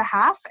on his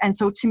behalf. And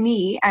so to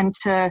me and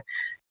to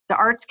the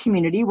arts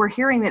community, we're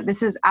hearing that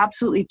this is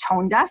absolutely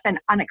tone deaf and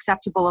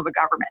unacceptable of a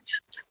government.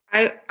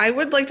 I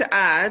would like to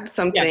add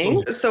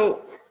something. Yeah.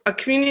 So a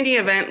community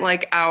event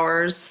like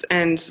ours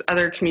and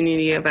other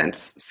community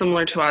events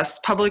similar to us,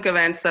 public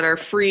events that are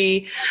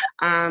free,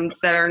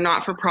 that are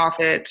not for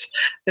profit,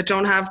 that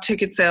don't have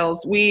ticket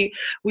sales, we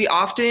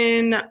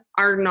often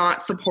are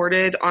not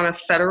supported on a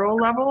federal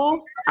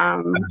level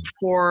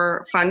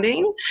for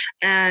funding.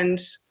 And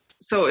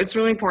so it's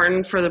really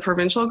important for the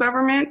provincial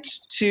government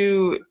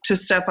to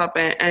step up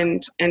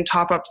and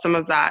top up some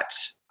of that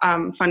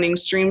funding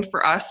stream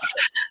for us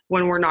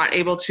when we're not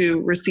able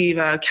to receive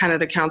a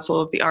Canada Council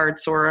of the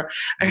Arts or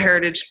a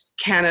Heritage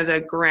Canada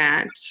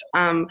grant.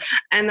 And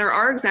there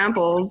are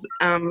examples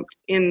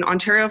in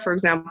Ontario, for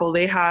example,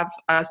 they have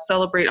a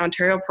Celebrate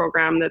Ontario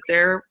program that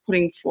they're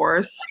putting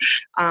forth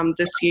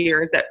this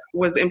year that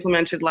was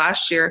implemented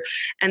last year.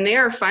 And they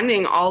are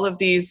funding all of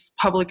these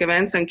public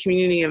events and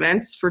community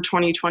events for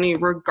 2020,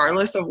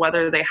 regardless of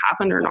whether they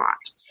happened or not.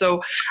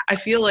 So I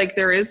feel like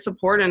there is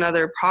support in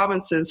other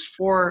provinces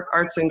for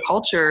arts and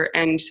culture,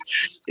 and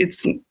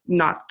it's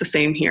not the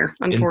same here,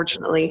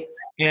 unfortunately.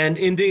 And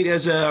indeed,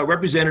 as a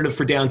representative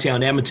for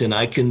downtown Edmonton,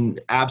 I can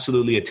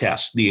absolutely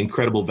attest the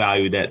incredible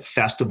value that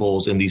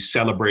festivals and these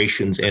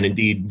celebrations and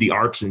indeed the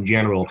arts in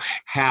general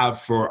have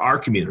for our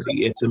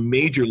community. It's a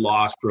major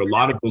loss for a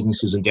lot of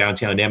businesses in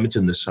downtown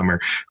Edmonton this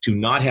summer to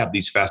not have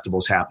these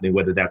festivals happening,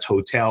 whether that's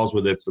hotels,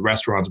 whether it's the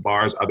restaurants,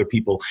 bars, other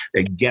people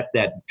that get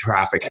that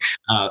traffic,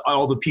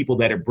 all the people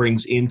that it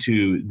brings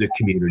into the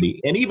community.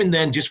 And even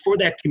then, just for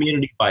that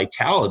community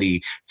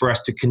vitality, for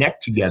us to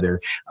connect together,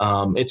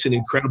 it's an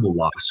incredible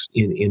loss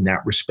in in that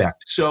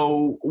respect.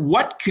 So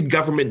what could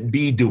government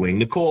be doing?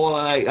 Nicole,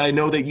 I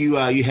know that you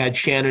had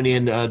Shannon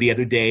in the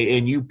other day,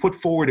 and you put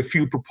forward a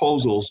few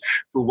proposals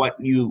for what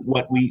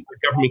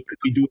government could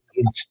be doing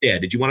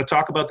instead. Did you want to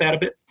talk about that a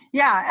bit?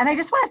 Yeah, and I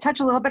just want to touch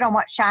a little bit on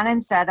what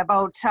Shannon said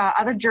about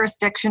other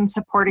jurisdictions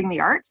supporting the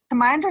arts. To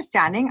my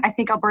understanding, I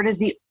think Alberta is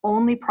the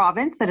only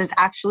province that has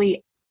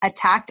actually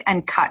attacked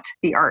and cut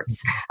the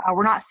arts.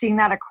 We're not seeing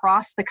that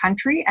across the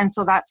country, and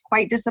so that's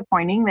quite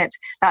disappointing that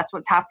that's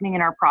what's happening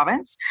in our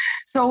province.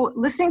 So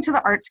listening to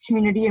the arts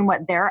community and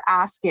what their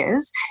ask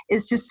is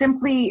to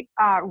simply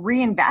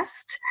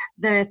reinvest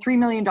the $3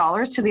 million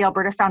to the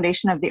Alberta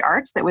Foundation of the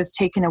Arts that was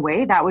taken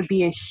away. That would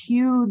be a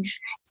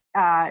huge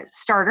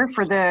starter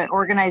for the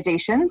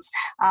organizations.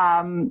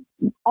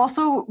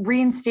 Also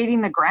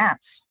reinstating the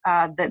grants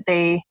that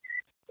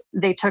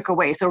they took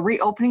away. So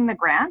reopening the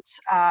grants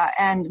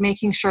and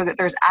making sure that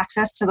there's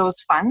access to those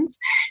funds,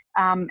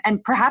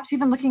 and perhaps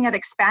even looking at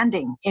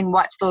expanding in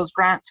what those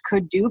grants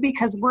could do,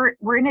 because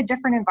we're in a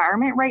different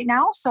environment right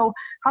now. So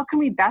how can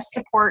we best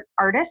support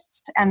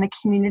artists and the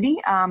community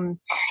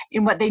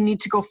in what they need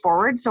to go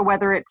forward? So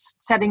whether it's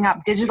setting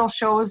up digital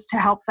shows to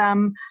help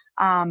them,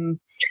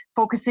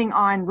 focusing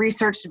on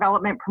research,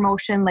 development,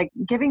 promotion, like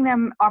giving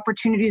them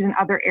opportunities in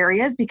other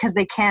areas because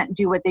they can't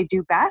do what they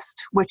do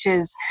best, which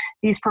is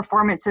these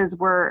performances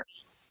were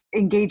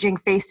engaging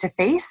face to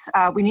face.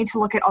 We need to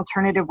look at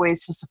alternative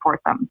ways to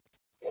support them.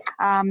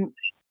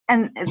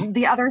 And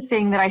the other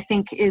thing that I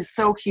think is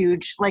so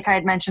huge, like I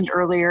had mentioned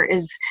earlier,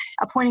 is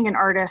appointing an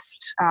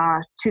artist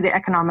to the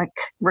Economic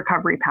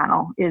Recovery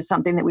Panel is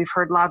something that we've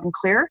heard loud and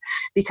clear,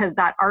 because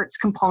that arts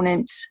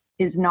component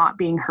is not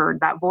being heard.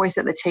 That voice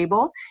at the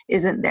table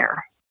isn't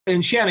there.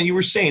 And Shannon, you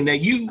were saying that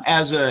you,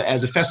 as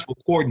a festival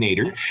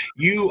coordinator,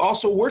 you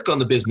also work on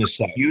the business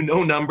side. You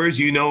know numbers,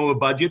 you know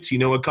budgets, you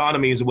know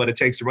economies and what it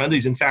takes to run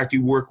these. In fact,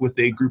 you work with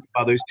a group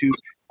of others to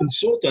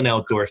consult on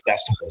outdoor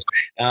festivals.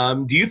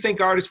 Do you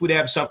think artists would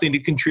have something to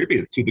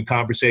contribute to the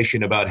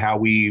conversation about how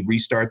we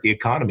restart the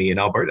economy in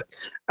Alberta?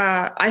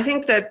 I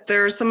think that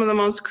they're some of the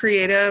most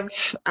creative,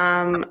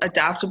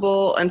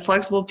 adaptable, and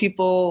flexible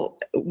people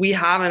we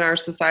have in our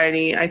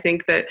society. I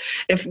think that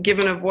if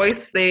given a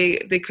voice, they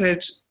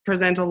could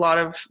present a lot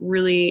of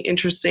really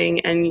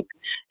interesting and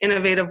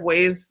innovative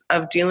ways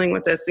of dealing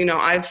with this. You know,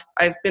 I've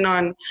been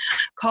on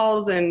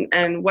calls and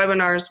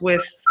webinars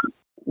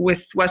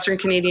with Western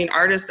Canadian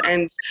artists,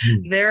 and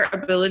their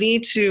ability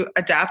to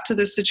adapt to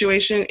this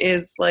situation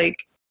is like,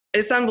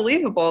 it's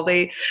unbelievable.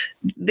 They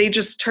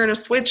just turn a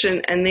switch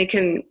and they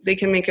can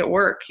make it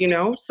work, you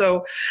know?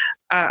 So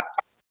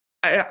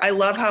I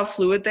love how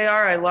fluid they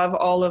are. I love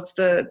all of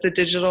the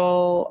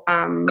digital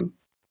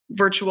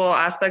virtual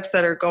aspects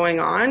that are going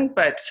on,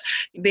 but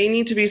they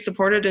need to be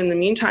supported in the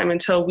meantime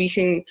until we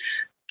can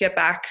get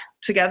back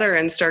together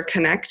and start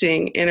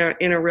connecting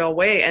in a real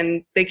way,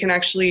 and they can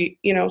actually,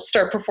 you know,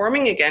 start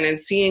performing again and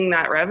seeing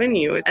that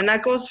revenue. And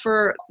that goes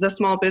for the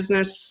small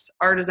business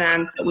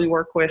artisans that we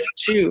work with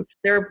too.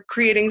 They're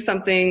creating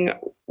something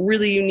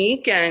really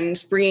unique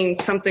and bringing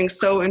something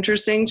so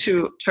interesting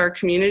to our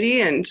community,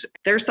 and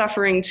they're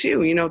suffering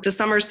too. You know, the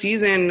summer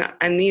season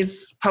and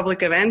these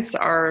public events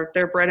are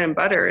their bread and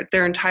butter,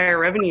 their entire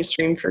revenue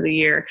stream for the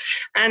year.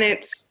 And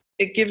it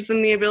gives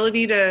them the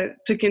ability to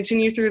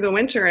continue through the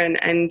winter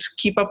and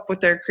keep up with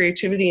their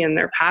creativity and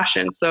their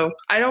passion. So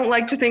I don't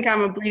like to think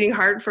I'm a bleeding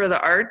heart for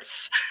the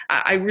arts.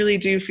 I really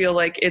do feel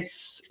like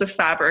it's the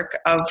fabric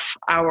of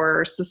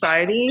our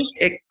society.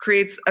 It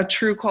creates a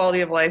true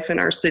quality of life in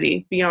our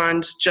city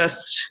beyond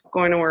just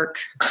going to work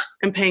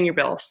and paying your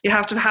bills. You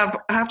have to have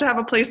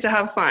a place to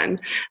have fun,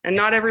 and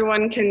not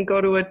everyone can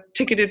go to a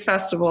ticketed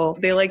festival.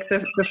 They like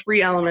the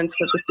free elements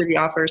that the city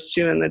offers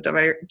too, and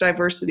the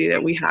diversity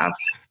that we have.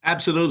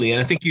 Absolutely.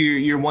 And I think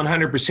you're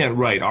 100%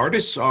 right.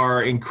 Artists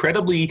are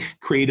incredibly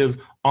creative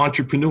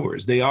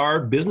entrepreneurs. They are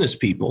business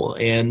people,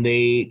 and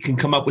they can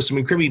come up with some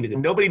incredible.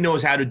 Nobody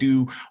knows how to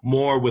do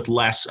more with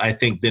less, I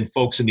think, than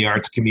folks in the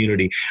arts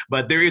community.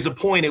 But there is a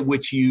point at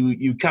which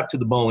you cut to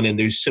the bone, and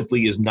there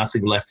simply is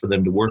nothing left for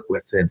them to work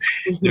with. And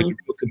there's a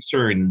real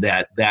concern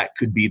that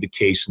could be the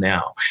case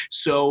now.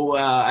 So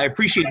I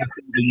appreciate that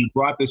you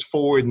brought this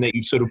forward and that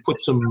you sort of put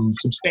some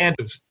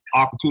substantive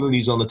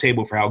opportunities on the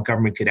table for how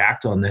government could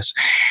act on this.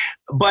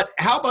 But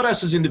how about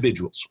us as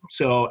individuals?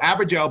 So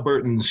average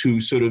Albertans who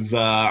sort of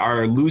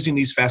are losing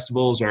these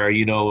festivals, or,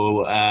 you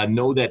know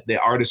that the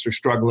artists are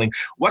struggling,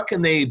 what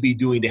can they be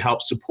doing to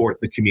help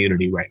support the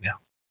community right now?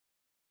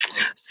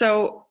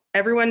 So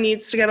everyone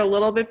needs to get a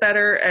little bit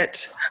better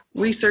at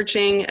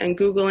researching and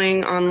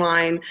Googling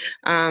online.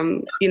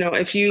 You know,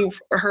 if you've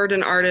heard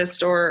an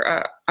artist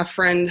or a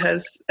friend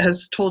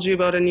has told you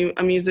about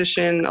a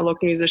musician, a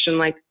local musician,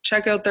 like,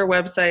 check out their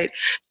website,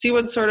 see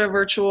what sort of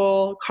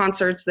virtual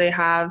concerts they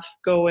have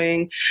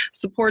going,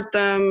 support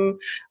them,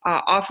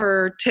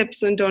 offer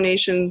tips and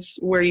donations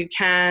where you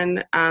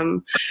can.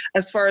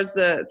 As far as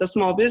the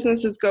small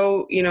businesses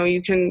go, you know,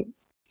 you can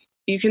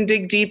you can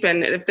dig deep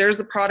in. If there's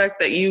a product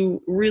that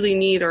you really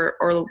need or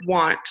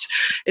want,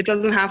 it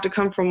doesn't have to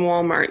come from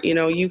Walmart. You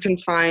know, you can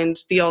find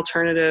the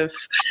alternative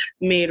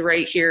made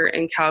right here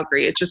in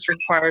Calgary. It just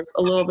requires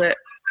a little bit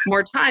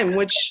more time,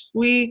 which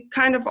we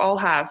kind of all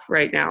have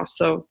right now.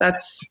 So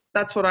that's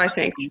what I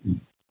think.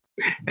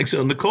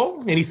 Excellent.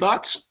 Nicole, any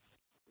thoughts?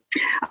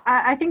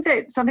 I think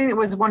that something that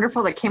was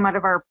wonderful that came out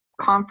of our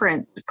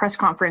press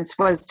conference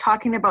was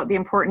talking about the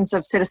importance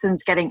of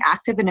citizens getting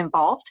active and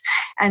involved.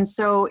 And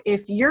so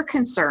if you're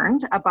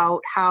concerned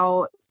about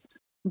how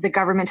the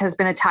government has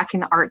been attacking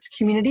the arts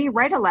community,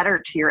 write a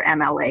letter to your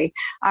MLA,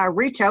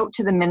 reach out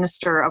to the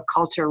Minister of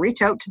Culture,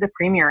 reach out to the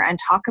Premier and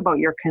talk about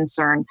your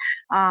concern.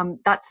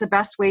 That's the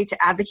best way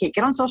to advocate.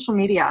 Get on social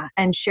media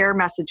and share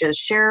messages,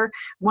 share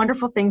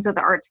wonderful things that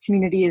the arts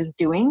community is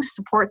doing,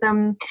 support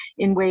them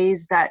in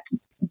ways that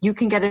you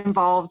can get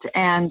involved,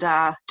 and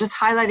just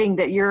highlighting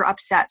that you're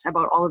upset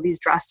about all of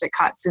these drastic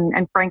cuts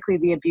and frankly,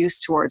 the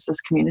abuse towards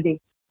this community.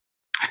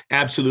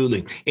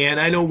 Absolutely. And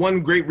I know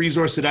one great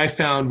resource that I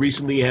found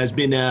recently has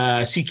been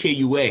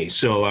CKUA.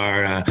 So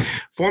our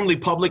formerly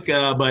public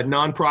but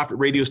nonprofit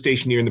radio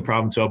station here in the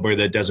province of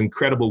Alberta that does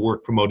incredible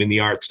work promoting the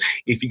arts.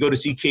 If you go to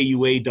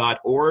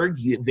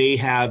ckua.org, they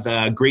have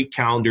a great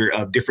calendar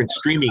of different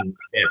streaming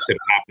events that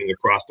are happening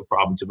across the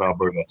province of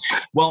Alberta.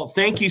 Well,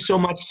 thank you so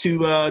much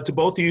to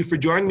both of you for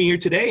joining me here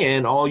today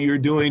and all you're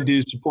doing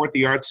to support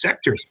the arts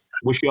sector.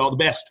 Wish you all the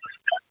best.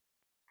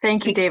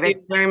 Thank you, David. Thank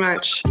you very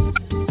much.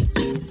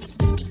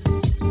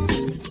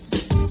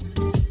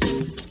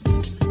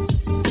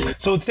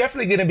 So it's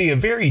definitely going to be a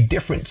very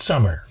different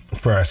summer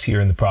for us here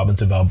in the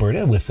province of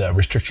Alberta with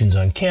restrictions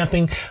on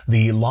camping,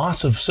 the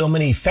loss of so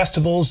many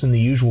festivals and the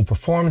usual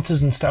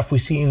performances and stuff we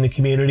see in the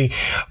community.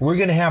 We're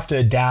going to have to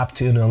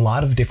adapt in a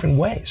lot of different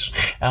ways.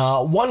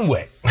 One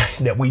way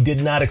that we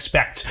did not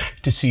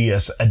expect to see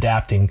us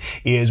adapting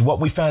is what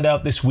we found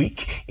out this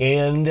week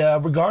in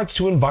regards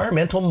to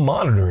environmental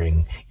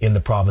monitoring in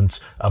the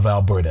province of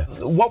Alberta.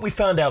 What we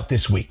found out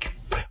this week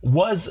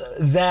was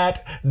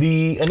that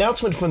the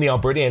announcement from the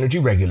Alberta Energy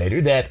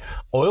Regulator that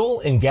oil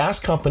and gas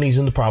companies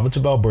in the province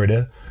of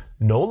Alberta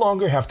no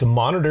longer have to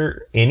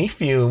monitor any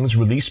fumes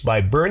released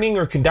by burning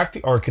or conduct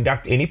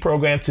any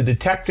programs to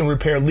detect and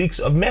repair leaks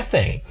of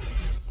methane,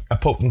 a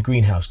potent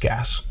greenhouse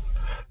gas.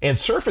 And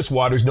surface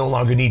waters no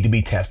longer need to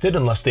be tested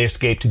unless they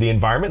escape to the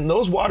environment, and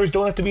those waters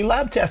don't have to be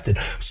lab tested.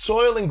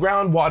 Soil and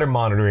groundwater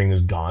monitoring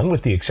is gone,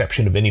 with the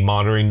exception of any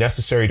monitoring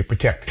necessary to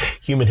protect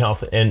human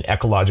health and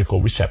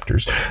ecological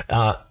receptors.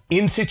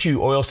 In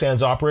situ oil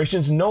sands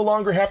operations no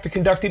longer have to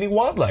conduct any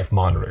wildlife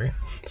monitoring,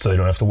 so they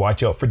don't have to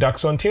watch out for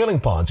ducks on tailing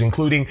ponds,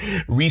 including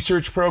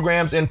research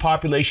programs and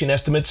population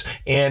estimates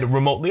and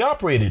remotely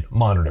operated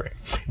monitoring.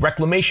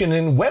 Reclamation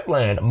and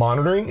wetland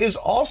monitoring is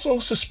also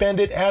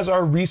suspended, as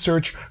are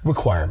research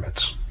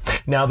requirements.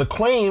 Now, the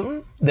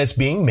claim that's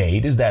being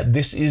made is that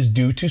this is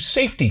due to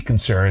safety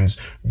concerns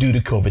due to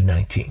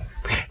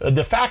COVID-19.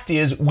 The fact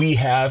is, we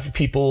have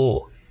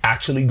people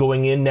actually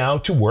going in now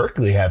to work.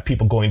 They have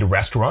people going to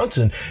restaurants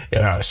and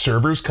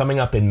servers coming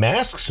up in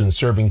masks and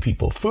serving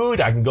people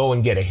food. I can go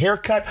and get a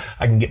haircut.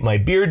 I can get my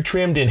beard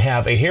trimmed and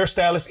have a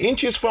hairstylist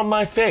inches from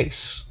my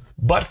face.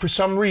 But for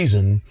some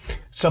reason,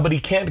 somebody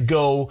can't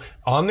go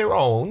on their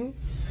own,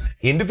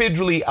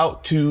 individually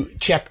out to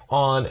check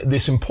on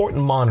this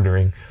important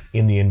monitoring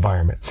in the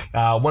environment.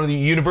 One of the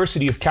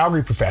University of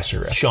Calgary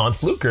professor, Sean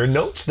Fluker,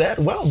 notes that,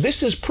 well,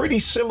 this is pretty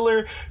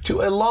similar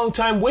to a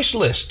long-time wish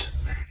list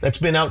that's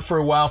been out for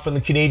a while from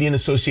the Canadian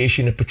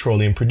Association of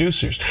Petroleum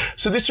Producers.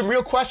 So there's some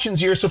real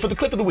questions here. So for the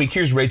clip of the week,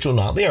 here's Rachel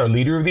Notley, our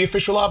leader of the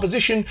official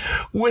opposition,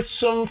 with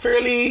some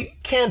fairly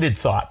candid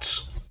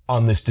thoughts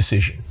on this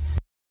decision.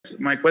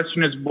 My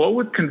question is, what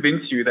would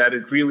convince you that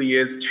it really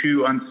is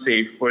too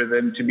unsafe for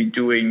them to be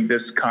doing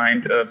this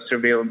kind of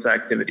surveillance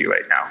activity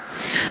right now?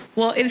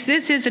 Well,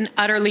 this is an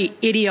utterly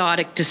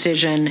idiotic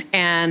decision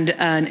and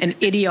an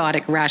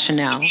idiotic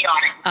rationale.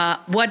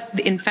 What,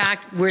 in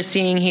fact, we're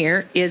seeing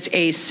here is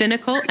a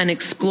cynical and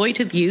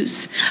exploitive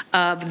use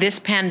of this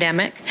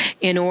pandemic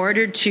in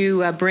order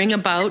to bring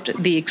about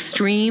the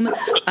extreme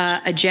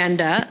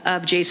agenda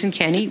of Jason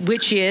Kenney,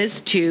 which is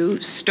to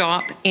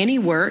stop any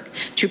work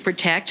to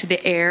protect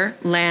the air,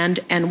 land,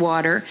 and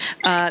water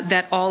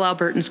that all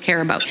Albertans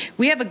care about.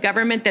 We have a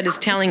government that is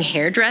telling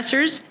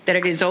hairdressers that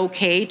it is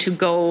okay to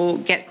go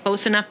get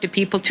close enough to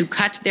people to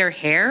cut their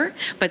hair,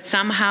 but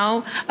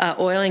somehow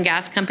oil and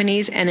gas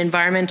companies and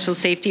environmental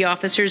safety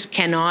officers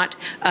cannot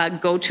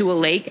go to a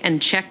lake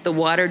and check the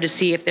water to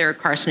see if there are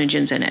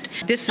carcinogens in it.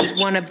 This is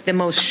one of the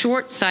most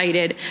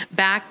short-sighted,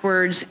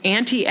 backwards,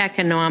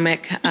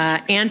 anti-economic,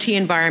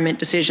 anti-environment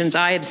decisions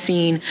I have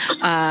seen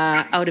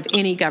out of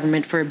any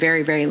government for a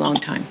very, very long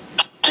time.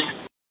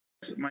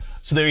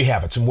 So there you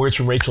have it. Some words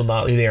from Rachel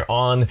Notley there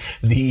on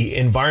the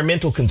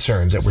environmental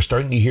concerns that we're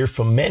starting to hear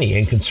from many,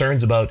 and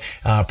concerns about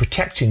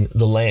protecting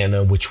the land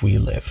on which we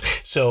live.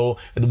 So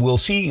we'll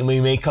see. We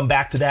may come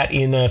back to that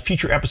in a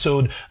future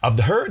episode of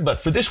The Herd. But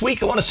for this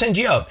week, I want to send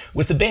you out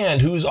with a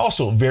band who is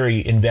also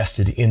very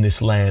invested in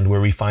this land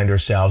where we find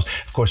ourselves.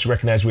 Of course, we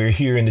recognize we're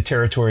here in the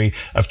territory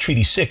of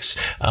Treaty 6,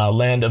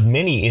 land of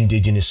many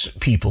Indigenous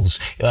peoples,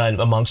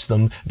 amongst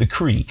them the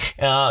Cree.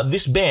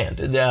 This band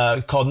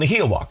called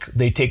Nahiawak,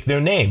 they take their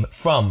name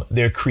from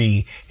their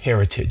Cree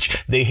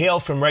heritage. They hail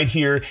from right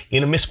here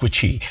in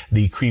Amiskwachi,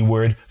 the Cree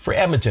word for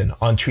Edmonton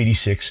on Treaty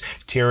 6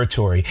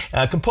 territory.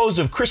 Composed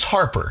of Chris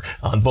Harper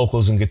on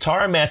vocals and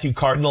guitar, Matthew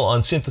Cardinal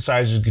on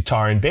synthesizers,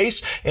 guitar, and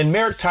bass, and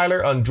Merrick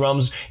Tyler on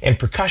drums and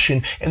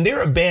percussion. And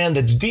they're a band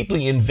that's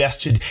deeply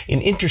invested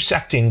in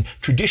intersecting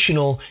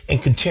traditional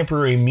and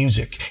contemporary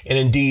music, and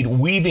indeed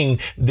weaving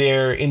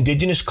their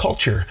Indigenous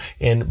culture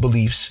and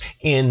beliefs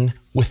in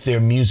with their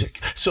music.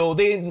 So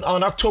they,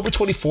 on October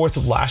 24th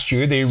of last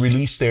year, they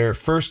released their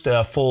first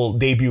full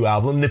debut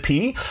album,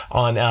 Napi,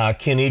 on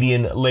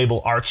Canadian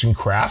label Arts and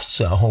Crafts,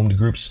 home to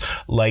groups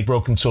like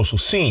Broken Social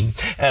Scene.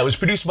 It was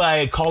produced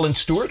by Colin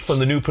Stewart from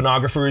the New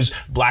Pornographers,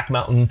 Black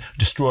Mountain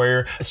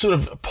Destroyer, sort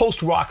of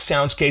post-rock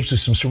soundscapes with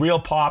some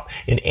surreal pop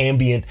and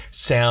ambient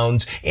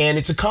sounds. And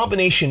it's a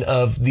combination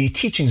of the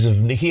teachings of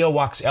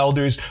Nahiawak's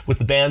elders with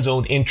the band's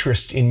own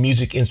interest in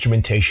music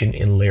instrumentation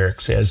and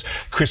lyrics. As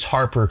Chris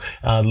Harper,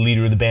 the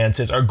leader of the band,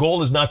 says, "Our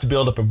goal is not to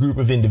build up a group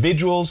of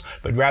individuals,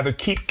 but rather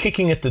keep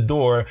kicking at the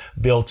door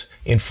built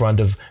in front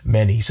of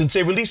many." Since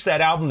they released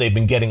that album, they've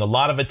been getting a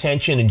lot of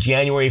attention. In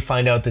January,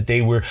 find out that they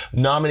were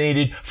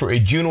nominated for a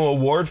Juno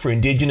Award for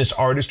Indigenous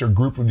Artist or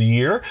Group of the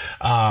Year.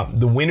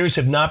 The winners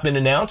have not been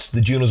announced.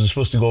 The Junos are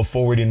supposed to go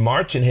forward in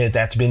March, and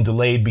that's been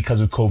delayed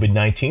because of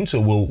COVID-19. So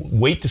we'll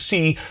wait to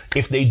see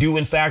if they do,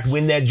 in fact,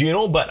 win that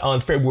Juno. But on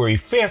February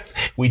 5th,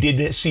 we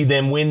did see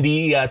them win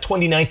the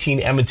 2019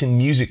 Edmonton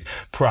Music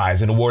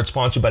Prize, an award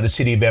sponsored by the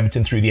City of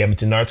Edmonton through the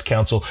Edmonton Arts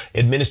Council,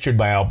 administered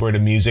by Alberta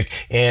Music.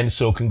 And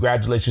so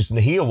congratulations to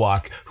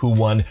Nahiawak, who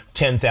won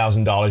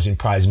 $10,000 in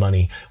prize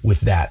money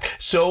with that.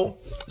 So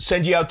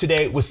send you out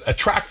today with a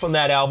track from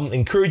that album.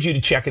 Encourage you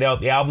to check it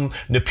out. The album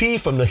Napi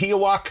from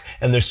Nahiawak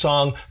and their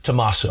song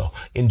Tamaso.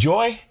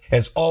 Enjoy.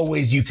 As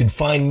always, you can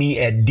find me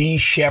at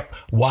DShep,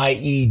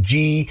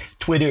 YEG,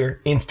 Twitter,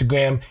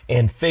 Instagram,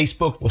 and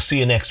Facebook. We'll see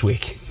you next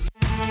week.